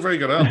 It's a very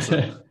good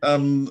answer.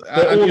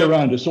 They're all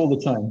around us all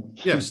the time.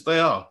 Yes, they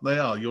are. They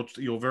are.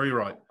 You're very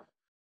right.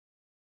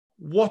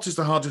 What is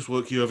the hardest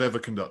work you have ever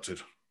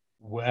conducted?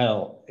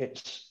 Well,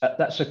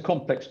 that's a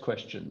complex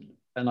question,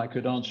 and I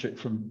could answer it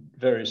from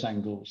various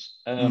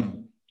angles.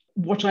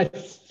 What I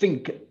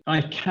think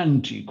I can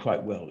do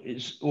quite well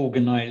is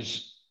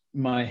organize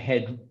my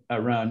head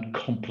around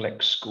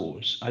complex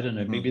scores. I don't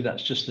know, maybe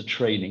that's just the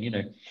training,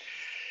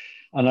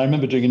 And I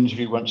remember doing an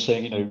interview once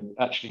saying,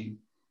 actually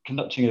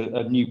conducting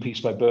a new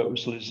piece by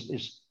Birtwistle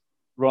is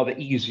rather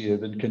easier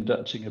than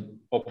conducting an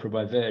opera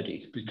by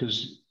Verdi,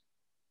 because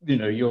you're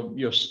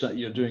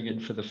doing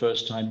it for the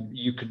first time.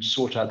 You can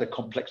sort out the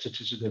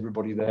complexities with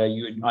everybody there.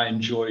 I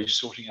enjoy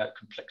sorting out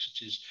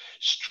complexities,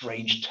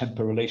 strange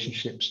tempo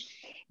relationships,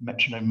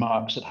 metronome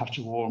marks that have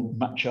to all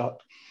match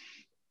up.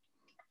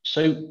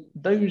 So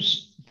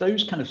those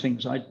kind of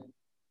things I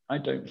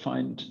don't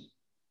find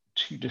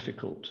too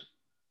difficult.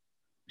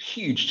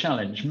 Huge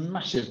challenge,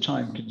 massive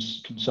time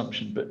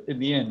consumption, but in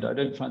the end, I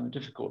don't find them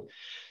difficult.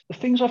 The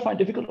things I find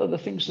difficult are the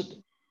things that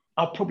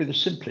are probably the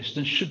simplest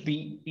and should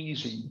be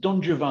easy.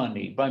 Don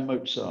Giovanni by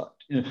Mozart.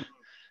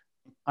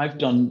 I've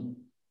done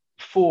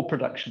 4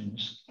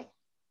 productions.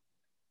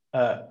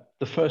 The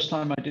first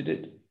time I did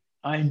it,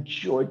 I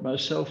enjoyed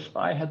myself.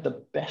 I had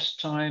the best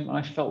time.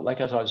 I felt like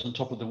as I was on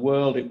top of the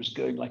world. It was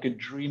going like a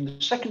dream.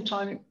 The second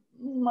time,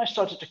 I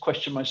started to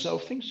question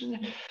myself.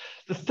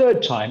 The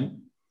third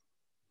time,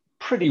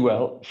 pretty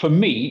well. For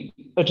me,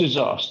 a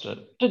disaster.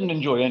 Didn't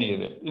enjoy any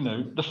of it.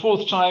 The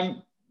fourth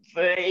time,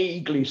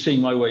 vaguely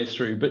seeing my way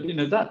through. But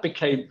that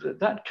became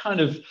that kind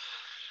of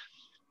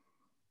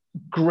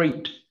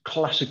great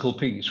classical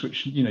piece,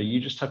 which you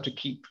just have to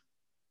keep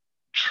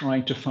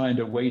trying to find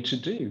a way to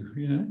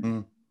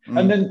do.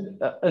 And then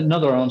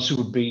another answer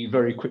would be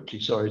very quickly.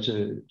 Sorry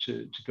to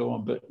go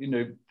on, but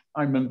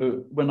I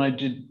remember when I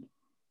did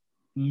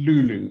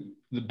Lulu,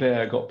 the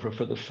Berg opera,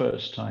 for the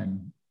first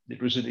time.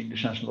 It was an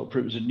English National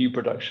Opera. It was a new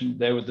production.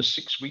 There were the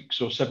 6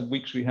 weeks or 7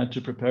 weeks we had to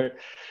prepare it.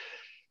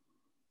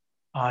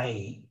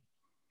 I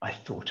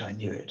thought I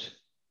knew it.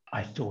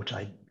 I thought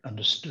I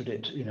understood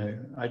it.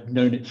 I'd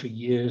known it for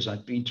years.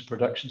 I'd been to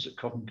productions at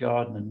Covent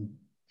Garden and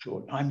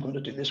thought, I'm going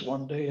to do this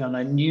one day. And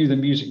I knew the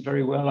music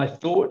very well, I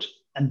thought.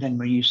 And then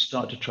when you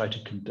start to try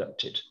to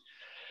conduct it,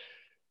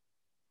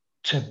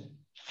 to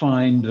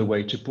find the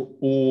way to put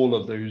all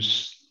of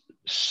those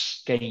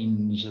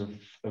skeins of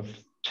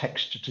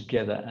texture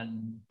together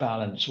and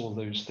balance all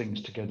those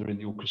things together in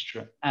the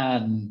orchestra,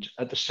 and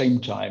at the same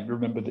time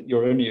remember that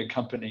you're only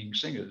accompanying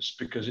singers,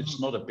 because it's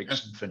not a big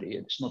symphony.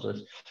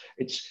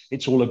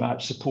 It's all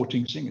about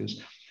supporting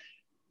singers.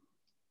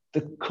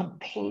 The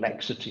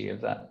complexity of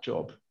that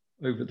job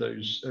over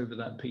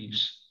that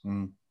piece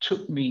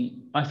took me.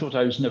 I thought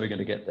I was never going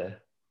to get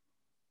there.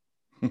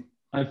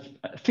 I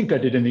think I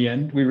did in the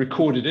end. We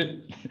recorded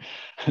it.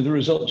 The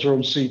results are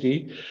on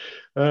CD,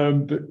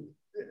 but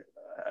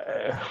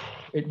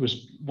it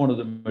was one of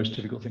the most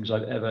difficult things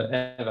I've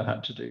ever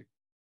had to do.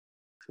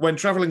 When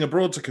travelling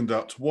abroad to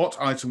conduct, what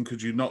item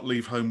could you not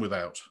leave home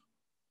without?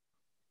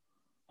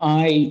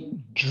 I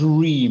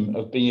dream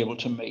of being able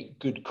to make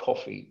good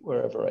coffee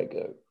wherever I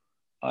go.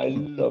 I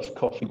love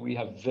coffee. We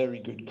have very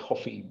good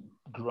coffee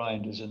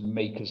grinders and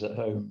makers at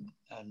home.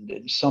 And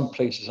in some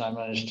places I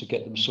managed to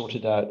get them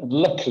sorted out. And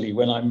luckily,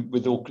 when I'm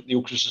with the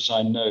orchestras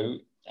I know,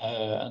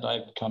 and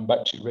I come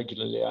back to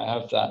regularly, I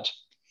have that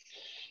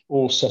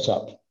all set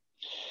up.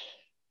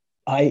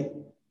 I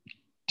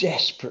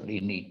desperately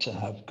need to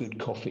have good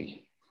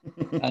coffee.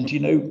 And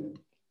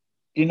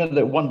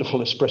the wonderful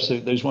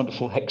espresso, those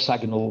wonderful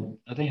hexagonal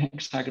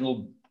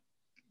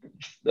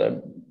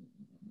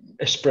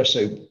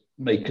espresso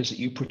makers that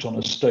you put on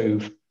a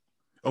stove.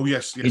 Oh,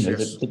 yes.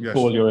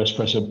 Boil your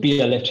espresso,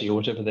 Bialetti or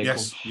whatever they're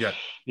called. Yeah.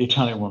 The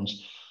Italian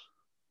ones.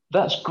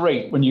 that's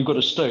great when you've got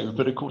a stove,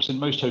 but of course, in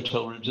most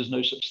hotel rooms, there's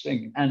no such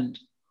thing. And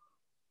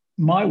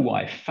my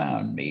wife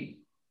found me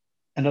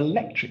an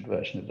electric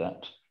version of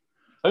that.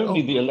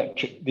 Only the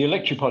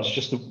electric part is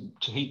just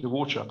to heat the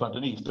water up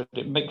underneath, but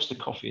it makes the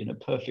coffee in a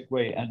perfect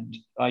way. And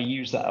I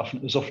use that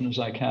as often as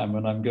I can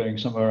when I'm going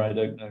somewhere I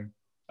don't know.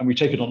 And we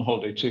take it on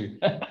holiday too.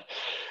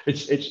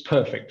 It's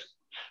perfect.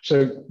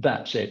 So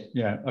that's it.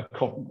 Yeah, a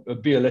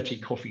Bialetti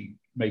coffee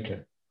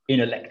maker in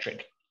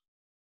electric.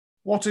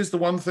 What is the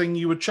one thing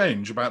you would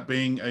change about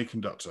being a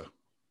conductor?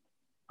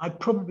 I'd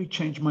probably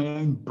change my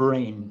own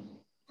brain.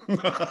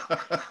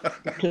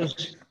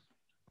 Because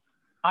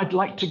I'd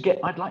like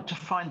to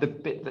find the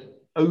bit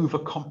that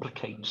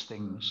overcomplicates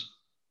things,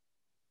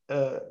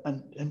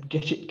 and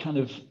get it kind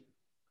of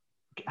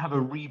have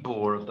a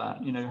rebore of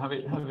that.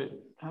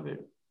 Have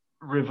it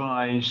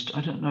revised.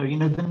 I don't know.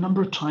 The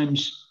number of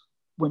times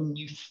when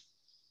you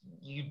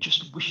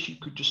just wish you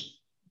could just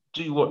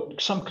do what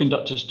some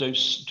conductors do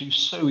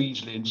so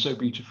easily and so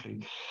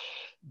beautifully.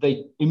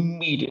 They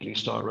immediately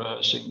start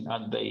rehearsing,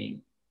 and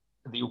the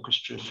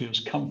orchestra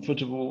feels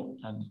comfortable,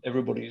 and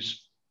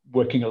everybody's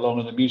working along,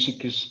 and the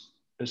music is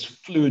as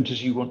fluent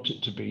as you want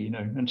it to be,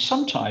 And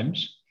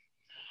sometimes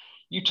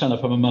you turn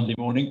up on a Monday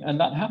morning and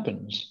that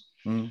happens.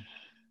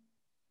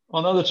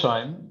 On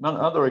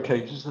other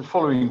occasions, the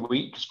following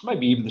week,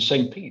 maybe even the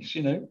same piece,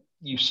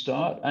 you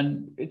start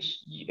and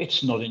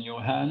it's not in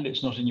your hand,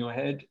 it's not in your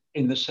head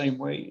in the same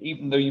way,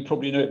 even though you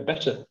probably know it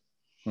better.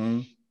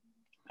 And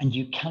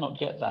you cannot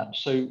get that.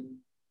 So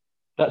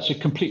that's a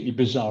completely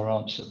bizarre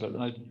answer, but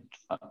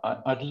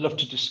I'd love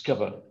to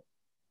discover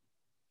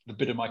the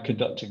bit of my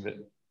conducting that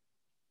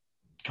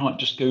can't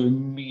just go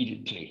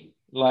immediately,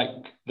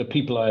 like the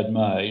people I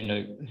admire,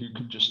 who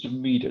can just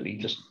immediately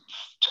just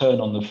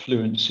turn on the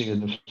fluency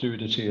and the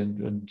fluidity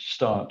and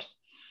start.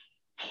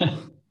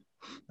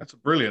 That's a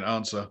brilliant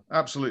answer.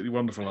 Absolutely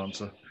wonderful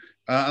answer.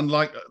 And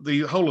like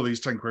the whole of these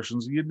 10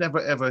 questions, you'd never,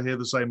 ever hear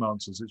the same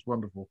answers. It's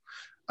wonderful.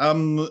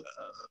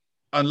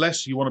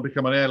 Unless you want to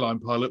become an airline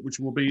pilot, which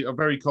will be a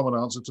very common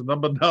answer to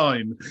number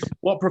 9.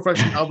 What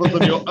profession other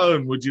than your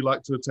own would you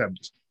like to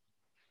attempt?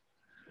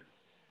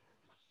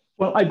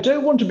 Well, I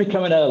don't want to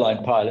become an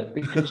airline pilot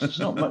because there's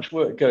not much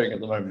work going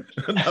at the moment.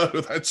 No,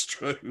 that's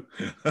true.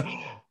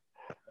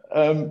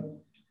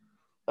 And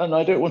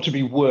I don't want to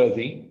be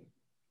worthy.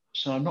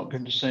 So I'm not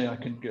going to say I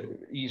can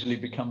easily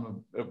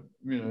become a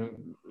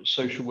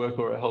social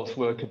worker or a health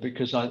worker,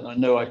 because I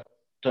know I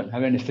don't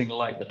have anything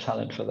like the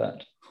talent for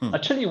that. I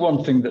tell you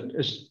one thing that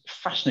has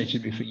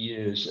fascinated me for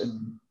years,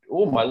 and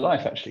all my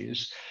life actually,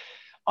 is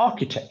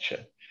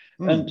architecture.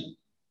 And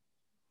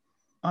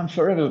I'm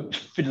forever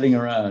fiddling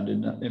around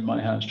in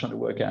my house trying to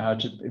work out how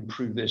to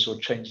improve this or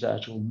change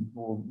that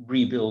or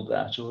rebuild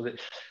that.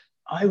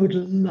 I would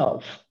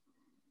love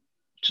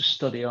to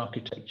study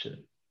architecture,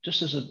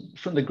 just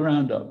from the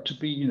ground up, to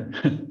be,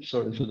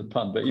 sorry for the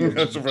pun, but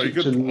that's a very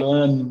good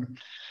pun.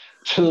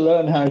 to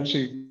learn how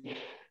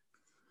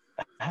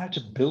to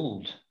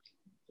build,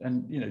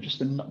 and just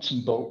the nuts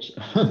and bolts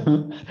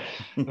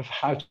of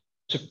how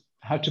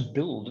to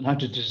build and how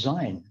to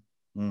design.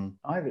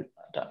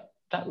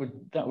 That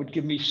would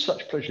give me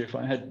such pleasure if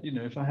I had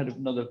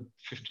another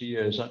 50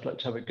 years. I'd like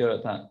to have a go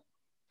at that.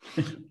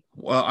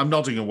 Well, I'm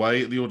nodding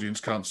away. The audience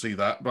can't see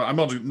that, but I'm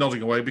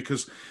nodding away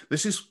because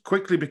this is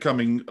quickly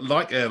becoming,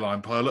 like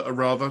airline pilot, a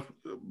rather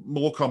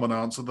more common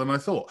answer than I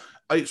thought.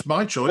 It's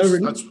my choice. Oh,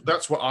 really?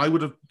 That's what I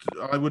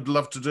would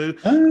love to do.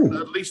 Oh.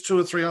 At least 2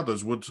 or 3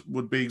 others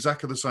would be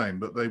exactly the same,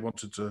 but they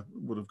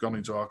would have gone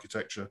into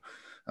architecture.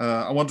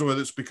 I wonder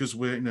whether it's because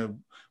we're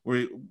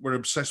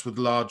obsessed with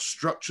large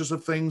structures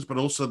of things, but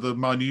also the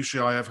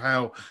minutiae of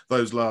how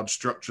those large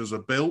structures are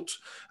built.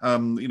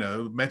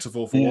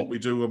 Metaphor for what we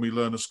do when we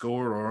learn a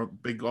score or a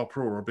big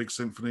opera or a big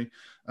symphony.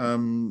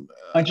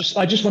 I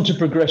just want to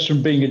progress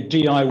from being a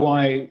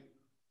DIY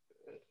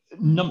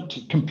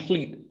numpty,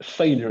 complete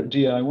failure at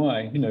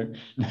DIY.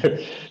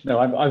 No,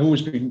 I've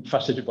always been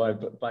fascinated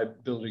by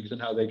buildings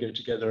and how they go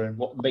together and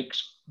what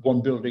makes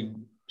one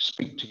building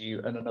speak to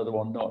you and another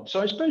one not. So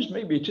I suppose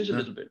maybe it is a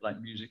little bit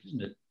like music,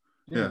 isn't it?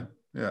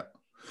 Yeah.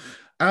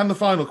 And the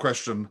final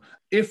question: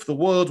 if the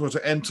world were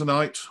to end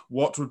tonight,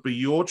 what would be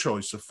your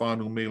choice of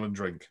final meal and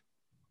drink?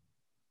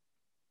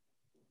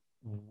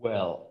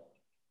 Well,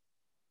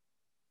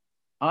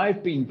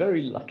 I've been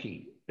very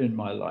lucky in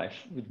my life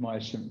with my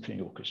symphony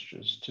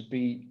orchestras to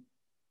be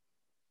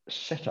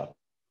set up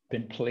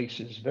in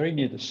places very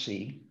near the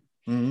sea,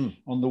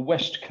 on the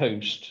west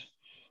coast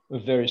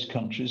of various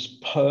countries.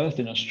 Perth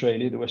in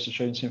Australia, the West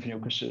Australian Symphony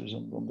Orchestra is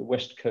on the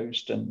west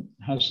coast and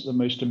has the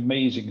most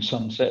amazing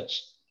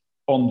sunsets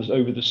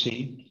over the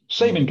sea.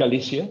 Same in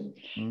Galicia,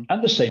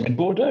 and the same in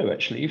Bordeaux,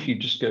 actually, if you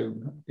just go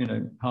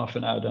half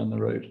an hour down the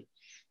road.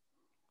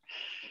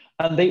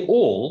 And they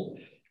all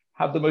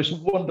have the most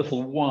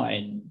wonderful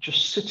wine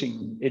just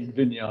sitting in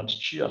vineyards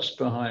just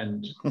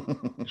behind,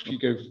 if you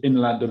go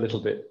inland a little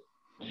bit.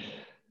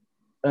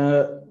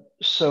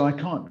 So I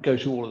can't go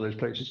to all of those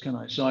places, can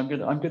I? So I'm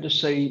going to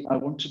say I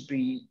want to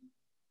be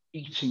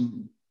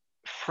eating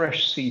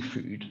fresh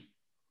seafood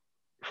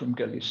from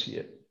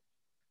Galicia.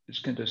 it's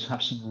going to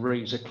have some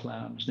razor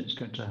clams, and it's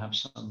going to have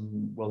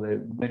some, well, there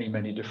are many,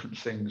 many different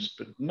things,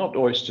 but not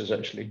oysters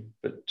actually,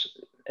 but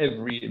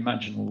every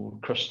imaginable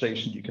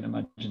crustacean you can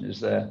imagine is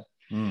there,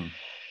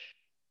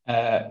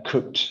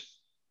 cooked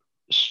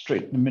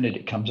straight the minute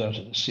it comes out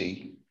of the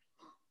sea.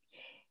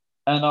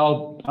 And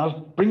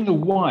I'll bring the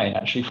wine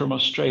actually from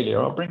Australia.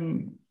 I'll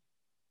bring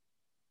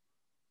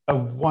a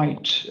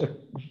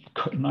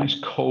nice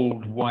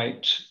cold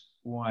white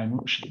wine.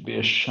 What should it be?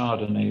 A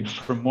Chardonnay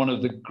from one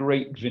of the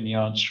great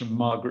vineyards from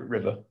Margaret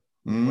River,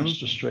 in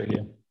West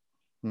Australia,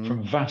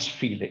 from Vas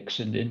Felix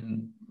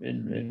in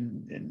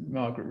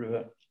Margaret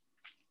River.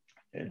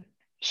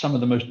 Some of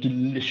the most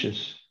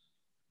delicious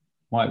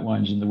white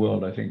wines in the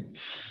world, I think,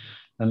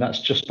 and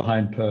that's just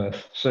behind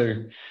Perth.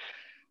 So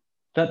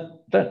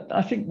that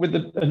I think with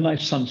a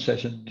nice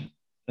sunset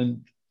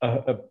and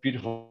a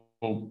beautiful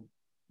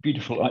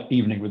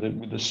evening with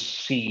the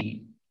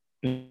sea,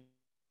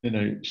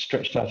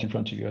 stretched out in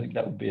front of you, I think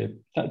that'd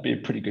be a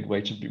pretty good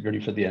way to be ready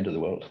for the end of the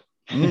world.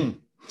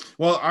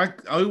 Well, I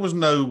always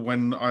know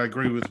when I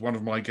agree with one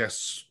of my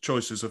guests'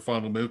 choices of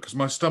final meal because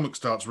my stomach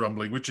starts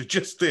rumbling, which it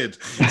just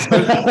did. So,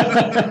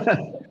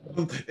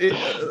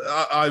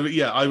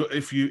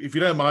 if you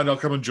don't mind, I'll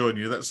come and join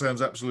you. That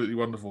sounds absolutely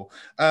wonderful.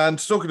 And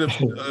talking of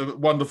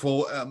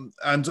wonderful,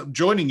 and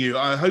joining you,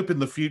 I hope in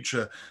the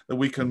future that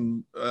we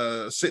can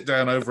sit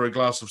down over a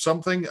glass of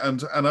something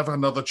and have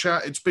another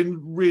chat. It's been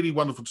really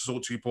wonderful to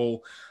talk to you,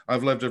 Paul.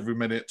 I've loved every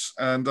minute,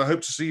 and I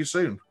hope to see you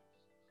soon.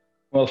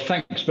 Well,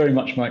 thanks very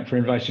much, Mike, for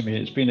inviting me.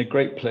 It's been a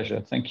great pleasure.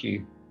 Thank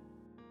you.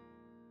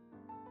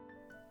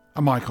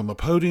 A Mike on the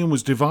Podium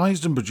was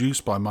devised and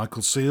produced by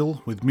Michael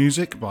Seal, with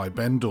music by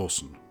Ben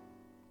Dawson.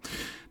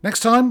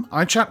 Next time,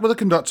 I chat with a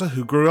conductor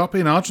who grew up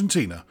in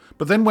Argentina,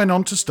 but then went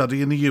on to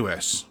study in the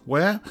US,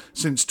 where,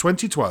 since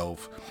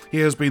 2012, he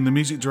has been the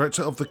music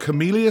director of the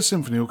Camellia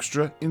Symphony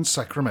Orchestra in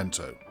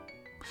Sacramento.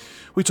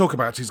 We talk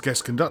about his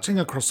guest conducting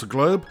across the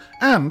globe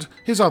and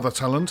his other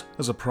talent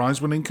as a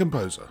prize-winning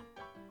composer.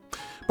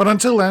 But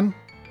until then,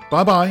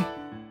 bye-bye.